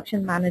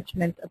construction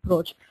management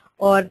approach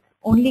or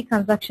only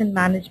construction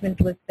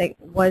management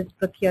was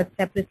procured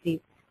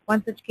separately.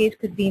 One such case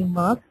could be in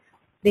Merck.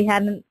 They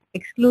had an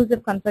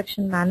exclusive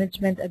construction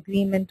management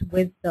agreement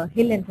with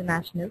Hill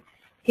International.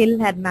 Hill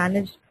had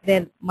managed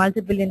their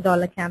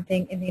multi-billion-dollar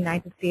campaign in the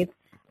United States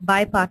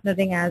by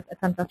partnering as a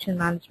construction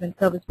management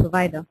service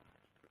provider.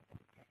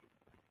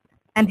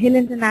 And Hill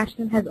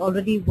International has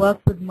already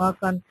worked with Merck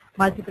on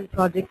multiple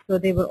projects, so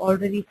they were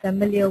already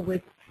familiar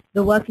with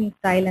the working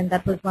style, and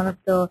that was one of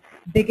the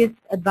biggest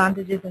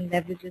advantages and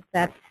leverages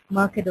that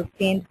Merck had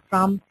obtained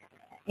from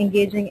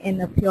engaging in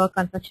a pure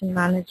construction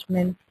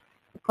management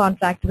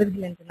contract with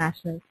Hill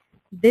International.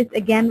 This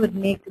again would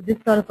make this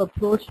sort of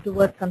approach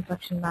towards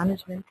construction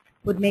management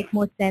would make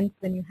more sense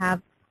when you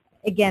have,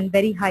 again,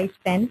 very high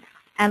spend,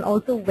 and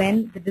also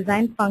when the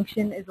design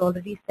function is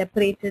already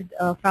separated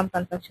from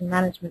construction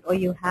management, or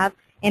you have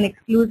an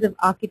exclusive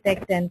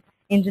architect and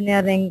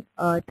engineering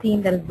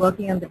team that is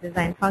working on the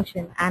design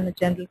function and a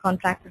general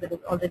contractor that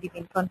has already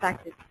been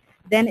contracted.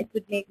 Then it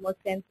would make more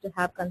sense to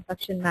have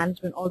construction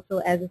management also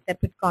as a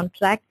separate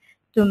contract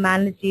to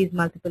manage these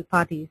multiple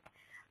parties.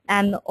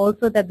 And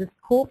also that the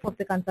scope of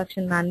the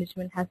construction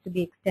management has to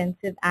be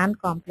extensive and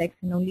complex,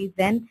 and only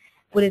then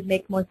would it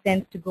make more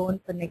sense to go in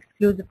for an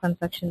exclusive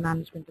construction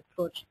management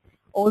approach.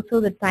 Also,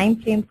 the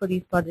time frame for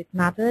these projects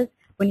matters.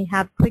 When you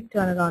have quick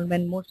turnaround,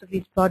 when most of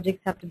these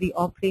projects have to be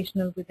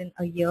operational within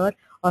a year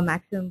or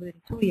maximum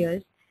within 2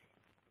 years,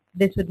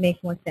 this would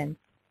make more sense.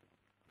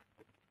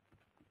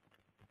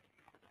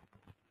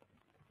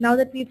 Now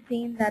that we've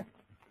seen that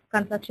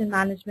construction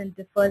management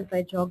differs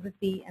by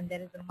geography and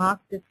there is a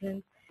marked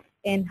difference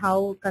in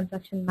how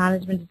construction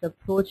management is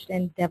approached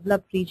in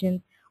developed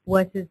regions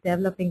versus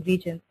developing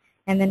regions,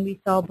 and then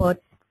we saw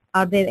about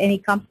are there any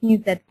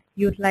companies that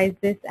utilize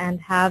this and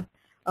have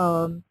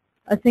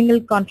a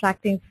single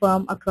contracting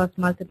firm across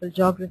multiple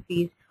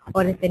geographies,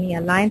 or if any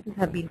alliances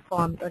have been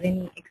formed or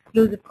any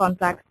exclusive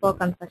contracts for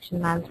construction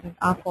management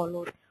are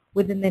followed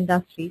within the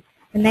industry.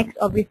 The next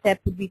obvious step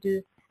would be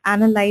to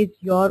analyze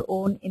your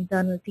own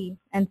internal team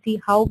and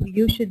see how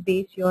you should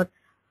base your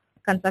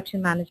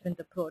construction management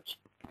approach.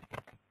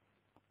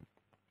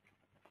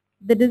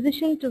 The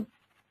decision to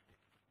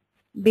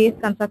base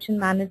construction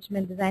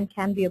management design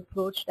can be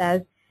approached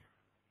as,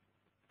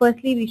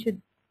 firstly, we should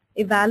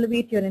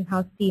evaluate your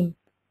in-house team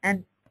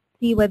and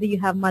see whether you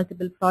have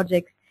multiple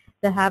projects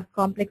that have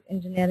complex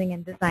engineering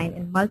and design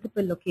in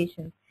multiple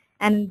locations.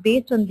 And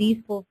based on these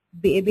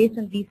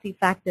three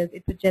factors,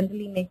 it would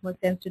generally make more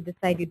sense to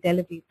decide your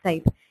delivery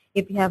type.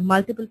 If you have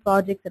multiple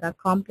projects that are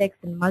complex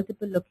in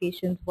multiple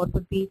locations, what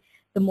would be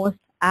the most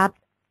apt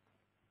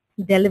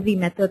delivery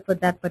method for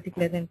that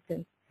particular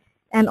instance?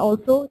 And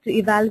also to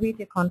evaluate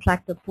your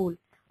contractor pool.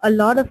 A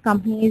lot of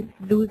companies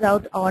lose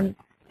out on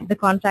the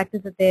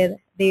contractors that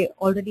they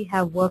already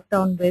have worked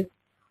on with,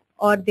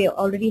 or they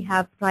already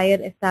have prior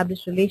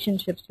established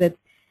relationships with.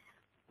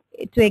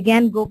 To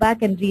again go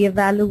back and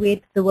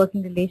reevaluate the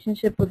working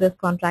relationship with those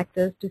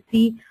contractors to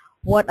see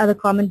what are the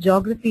common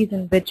geographies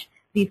in which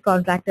these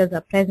contractors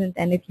are present,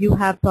 and if you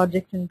have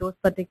projects in those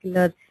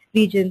particular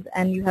regions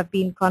and you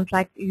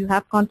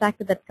have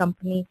contacted that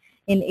company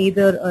in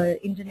either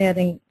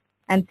engineering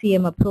and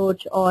CM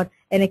approach or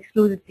an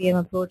exclusive CM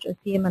approach or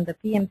CM and the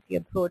PMC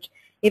approach,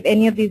 if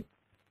any of these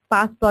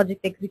past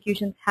project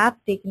executions have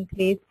taken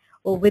place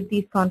or with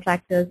these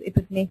contractors, it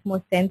would make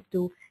more sense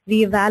to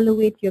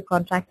reevaluate your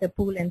contractor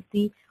pool and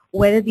see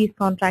whether these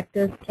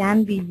contractors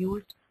can be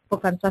used for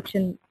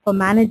construction, for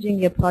managing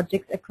your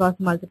projects across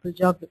multiple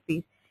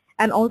geographies.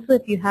 And also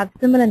if you have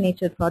similar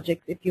nature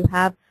projects, if you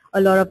have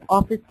a lot of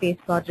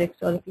office-based projects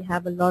or if you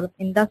have a lot of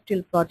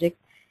industrial projects,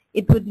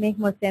 it would make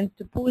more sense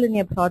to pool in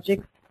your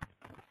projects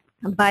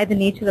by the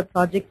nature of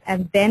projects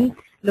and then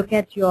look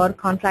at your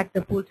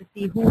contractor pool to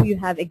see who you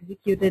have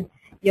executed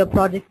your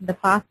projects in the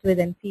past with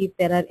and see if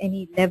there are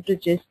any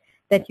leverages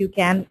that you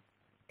can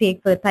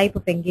take for the type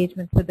of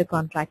engagement with the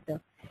contractor.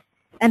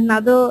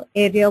 Another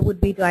area would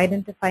be to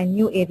identify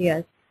new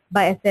areas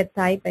by asset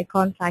type, by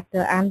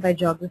contractor, and by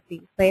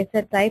geography. By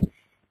asset type,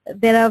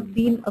 there have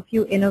been a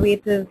few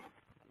innovative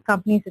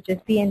companies such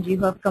as P&G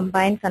who have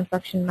combined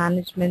construction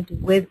management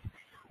with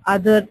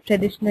other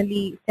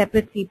traditionally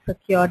separately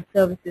procured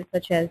services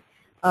such as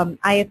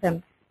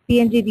IFM.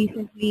 P&G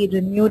recently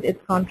renewed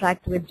its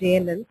contract with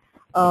JLL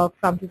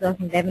from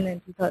 2011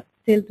 and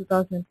till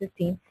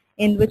 2015,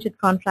 in which it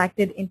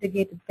contracted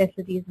integrated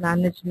facilities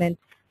management,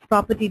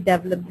 property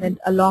development,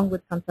 along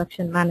with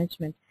construction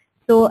management.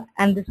 So,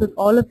 and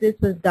all of this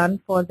was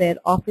done for their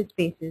office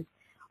spaces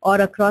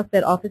or across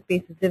their office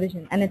spaces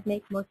division, and it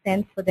makes more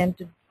sense for them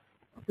to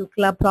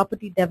club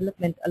property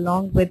development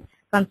along with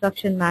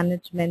construction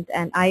management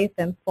and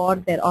IFM for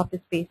their office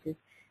spaces.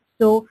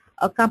 So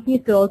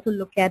companies could also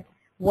look at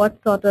what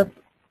sort of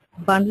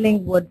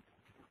bundling would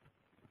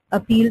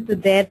appeal to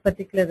their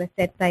particular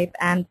asset type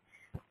and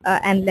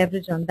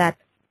leverage on that.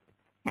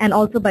 And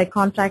also by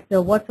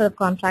contractor, what sort of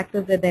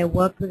contractors that they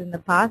worked with in the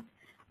past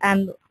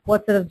and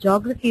what sort of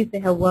geographies they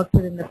have worked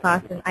with in the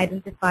past, and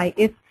identify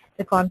if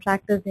the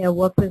contractors they have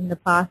worked with in the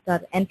past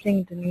are entering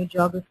into new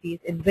geographies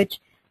in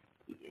which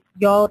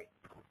your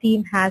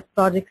team has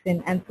projects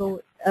in, and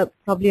so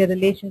probably a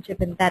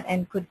relationship in that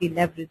end could be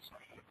leveraged,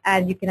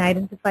 and you can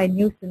identify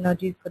new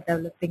synergies for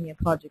developing your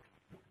projects.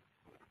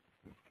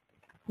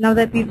 Now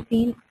that we've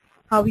seen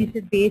how you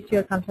should base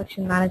your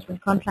construction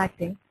management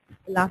contracting,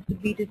 the last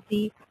would be to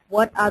see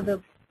what are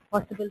the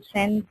possible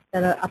trends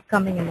that are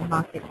upcoming in the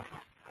market.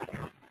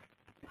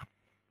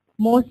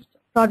 Most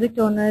project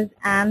owners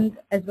and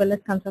as well as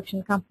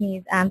construction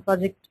companies and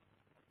project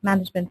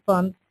management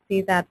firms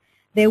say that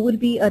there will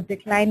be a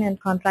decline in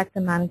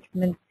contractor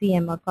management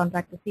CM or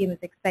contractor CM is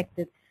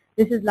expected.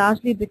 This is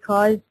largely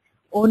because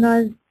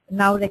owners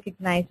now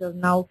recognize or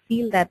now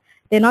feel that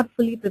they're not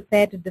fully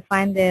prepared to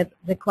define their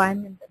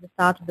requirements at the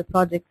start of the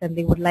project, and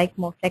they would like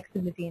more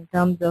flexibility in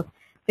terms of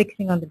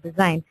fixing on the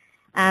design.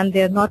 And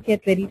they're not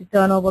yet ready to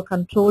turn over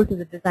control to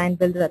the design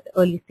builder at the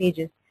early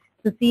stages.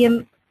 So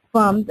CM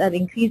firms are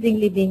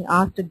increasingly being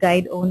asked to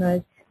guide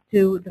owners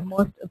to the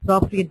most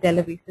appropriate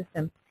delivery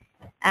system.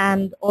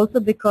 And also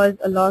because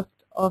a lot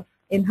of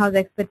in-house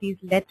expertise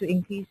led to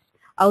increased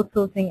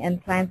outsourcing,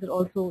 and clients are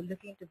also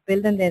looking to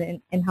build in their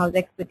in-house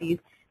expertise,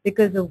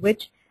 because of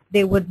which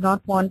they would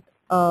not want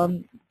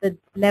the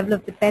level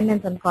of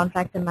dependence on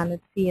contractor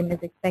managed CM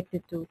is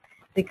expected to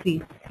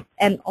decrease.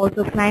 And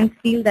also clients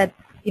feel that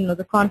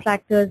the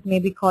contractors may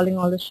be calling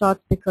all the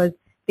shots because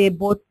they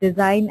both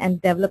design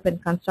and develop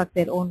and construct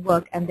their own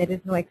work, and there is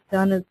no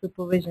external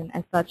supervision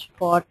as such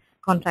for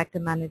contractor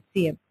managed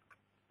CM.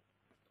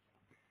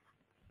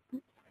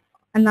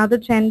 Another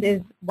trend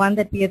is one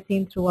that we have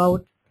seen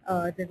throughout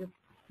the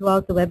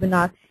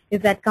webinar, is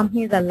that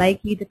companies are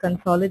likely to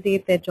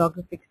consolidate their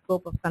geographic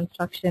scope of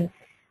construction,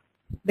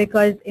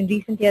 because in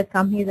recent years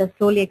companies have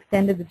slowly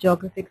extended the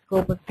geographic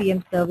scope of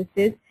CM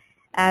services.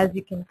 As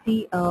you can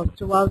see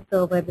throughout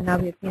the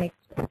webinar,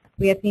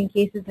 we have seen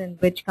cases in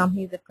which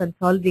companies have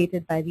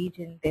consolidated by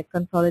region, they've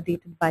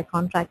consolidated by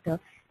contractor,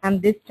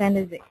 and this trend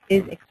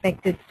is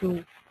expected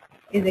to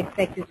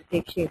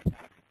take shape.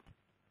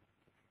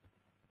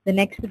 The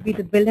next would be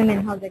to build an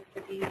in-house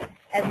expertise.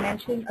 As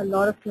mentioned, a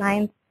lot of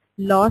clients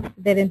lost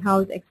their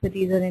in-house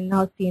expertise or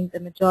in-house teams,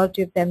 the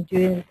majority of them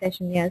during the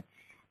recession years.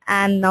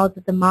 And now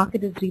that the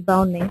market is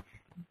rebounding,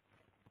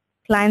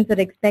 clients are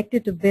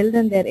expected to build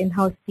in their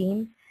in-house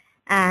teams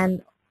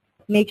and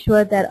make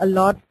sure that a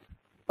lot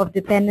of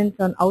dependence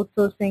on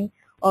outsourcing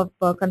of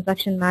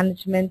construction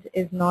management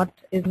is not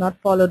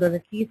followed, or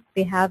at least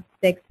they have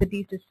the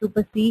expertise to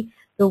supersede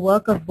the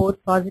work of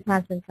both project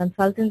management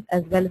consultants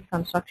as well as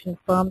construction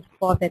firms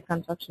for their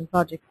construction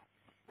projects.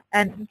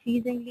 And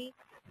increasingly,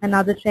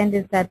 another trend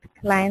is that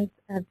clients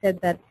have said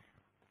that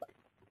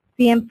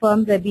CM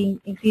firms are being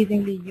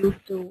increasingly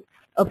used to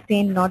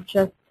obtain not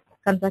just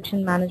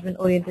construction management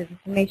oriented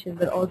information,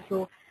 but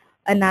also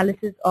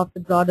analysis of the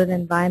broader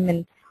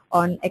environment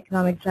on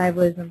economic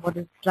drivers and what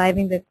is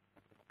driving the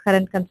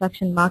current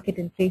construction market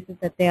in places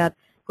that they are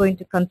going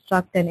to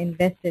construct and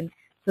invest in.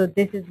 So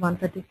this is one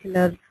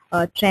particular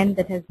trend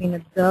that has been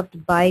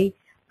observed by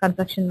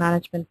construction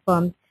management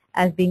firms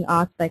as being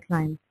asked by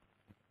clients.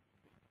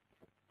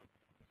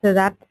 So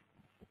that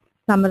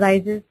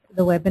summarizes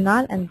the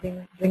webinar and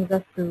brings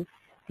us to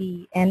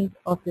the end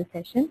of the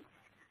session.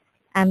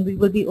 And we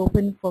will be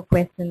open for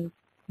questions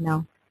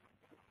now.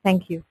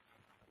 Thank you.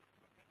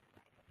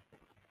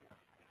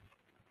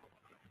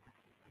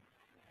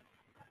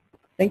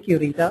 Thank you,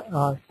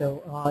 Rita.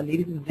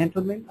 Ladies and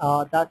gentlemen,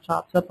 that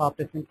wraps up our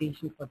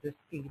presentation for this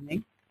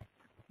evening.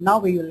 Now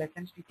we will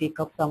essentially take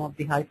up some of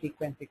the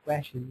high-frequency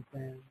questions.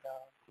 And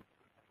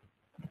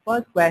the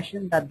first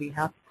question that we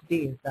have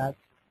today is that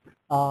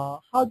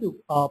how do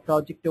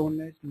project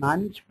owners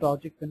manage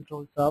project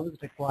control service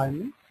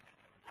requirements?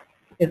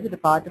 Is it a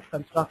part of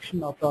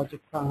construction or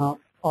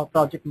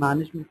project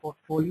management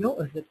portfolio,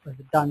 or is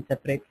it done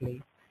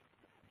separately?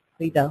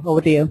 Rita,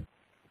 over to you.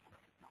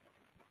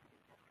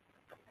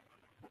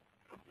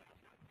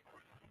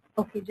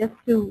 Okay, just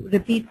to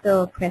repeat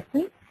the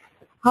question,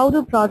 how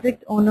do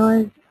project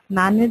owners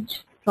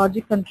manage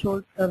project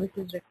control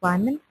services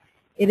requirements?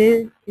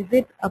 Is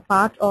it a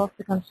part of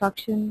the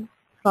construction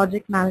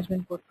project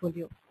management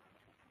portfolio?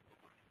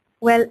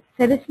 Well,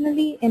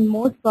 traditionally in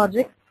most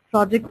projects,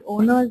 project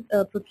owners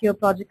procure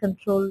project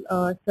control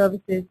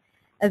services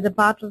as a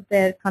part of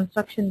their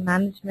construction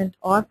management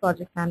or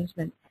project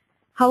management.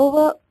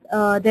 However,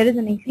 there is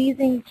an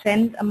increasing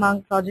trend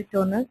among project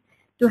owners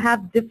to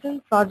have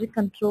different project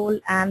control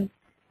and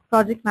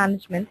project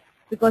management,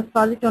 because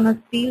project owners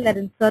feel that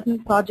in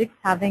certain projects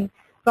having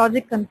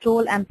project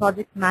control and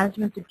project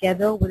management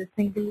together with a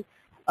single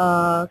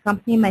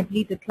company might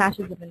lead to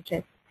clashes of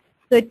interest.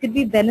 So it could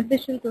be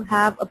beneficial to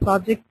have a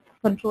project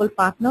control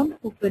partner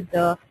who could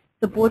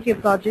support your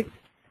project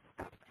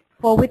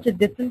for which a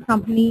different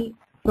company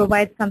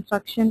provides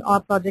construction or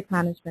project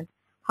management.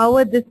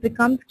 However, this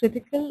becomes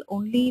critical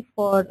only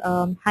for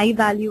high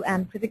value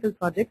and critical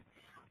projects.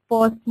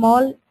 For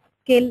small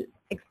scale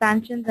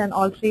expansions and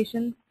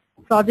alterations,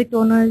 project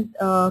owners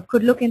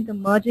could look into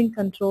merging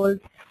controls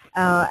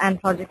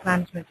and project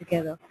management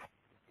together.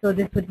 So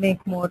this would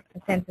make more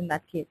sense in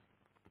that case.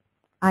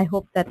 I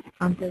hope that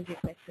answers your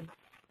question.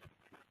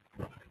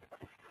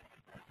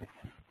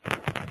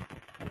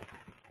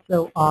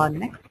 So our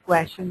next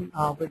question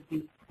would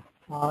be,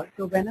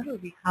 so whenever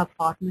we have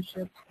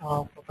partnerships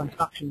for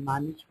construction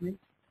management,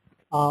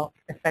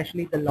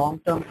 especially the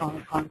long-term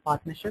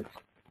partnerships,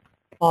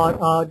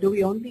 or do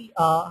we only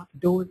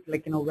do it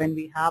like, when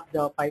we have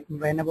the pipe,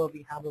 whenever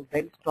we have a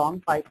very strong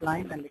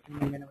pipeline and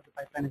whenever the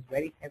pipeline is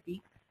very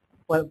heavy,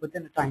 well,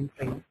 within a time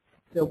frame.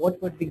 So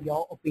what would be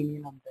your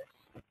opinion on this?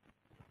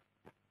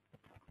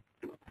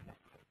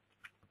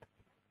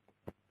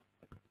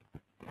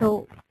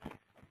 So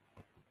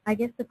I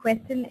guess the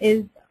question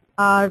is,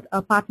 are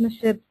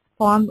partnerships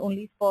formed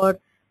only for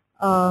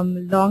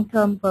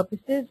long-term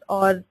purposes,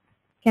 or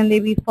can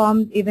they be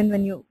formed even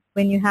when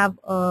you have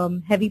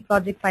heavy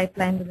project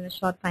pipeline within a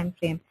short time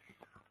frame?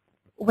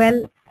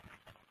 Well,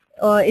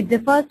 it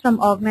differs from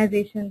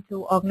organization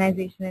to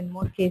organization in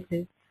most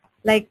cases.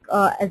 Like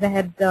as I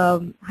had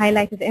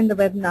highlighted in the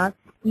webinar,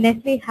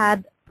 Nestle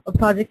had a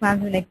project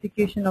management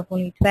execution of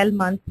only 12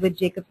 months with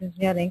Jacobs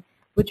Engineering,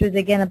 which was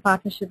again a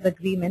partnership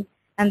agreement,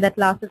 and that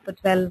lasted for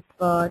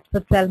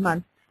 12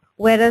 months.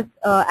 Whereas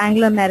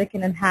Anglo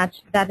American and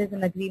Hatch, that is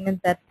an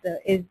agreement that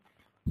is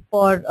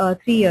for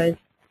 3 years,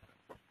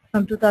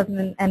 from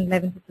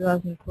 2011 to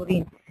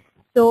 2014.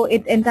 So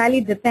it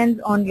entirely depends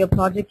on your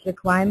project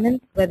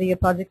requirements, whether your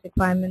project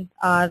requirements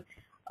are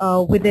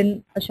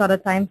within a shorter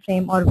time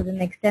frame or within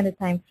an extended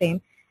time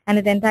frame. And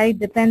it entirely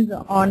depends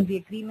on the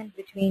agreement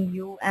between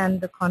you and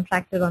the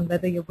contractor on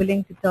whether you're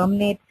willing to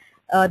terminate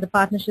the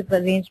partnership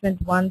arrangement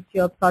once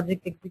your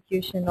project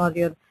execution or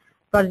your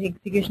project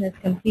execution is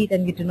complete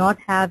and you do not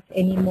have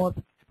any more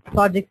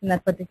projects in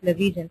that particular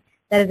region.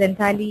 That is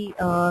entirely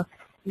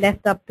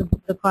left up to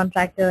the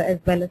contractor as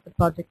well as the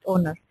project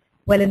owner.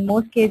 Well, in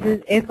most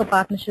cases, if a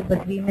partnership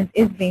agreement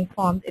is being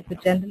formed, it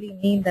would generally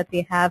mean that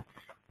they have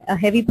a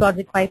heavy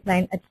project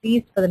pipeline at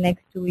least for the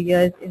next 2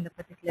 years in the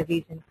particular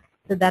region.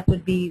 So that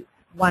would be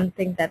one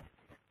thing that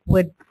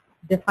would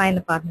define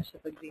a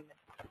partnership agreement.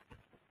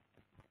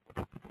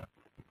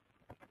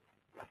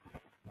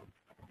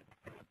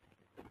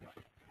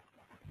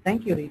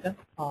 Thank you, Rita.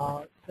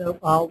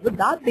 So with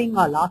that being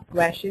our last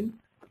question,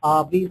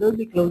 we will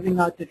be closing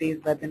out today's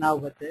webinar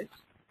with this.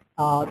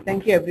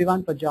 Thank you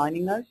everyone for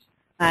joining us.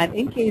 And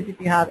in case if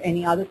you have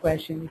any other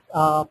questions,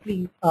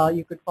 please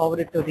you could forward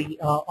it to the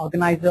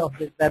organizer of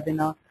this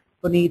webinar,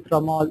 Puneet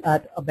Ramal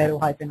at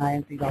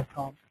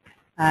beroe-inc.com.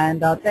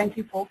 And thank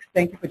you folks.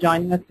 Thank you for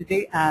joining us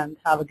today and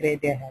have a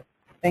great day ahead.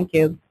 Thank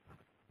you.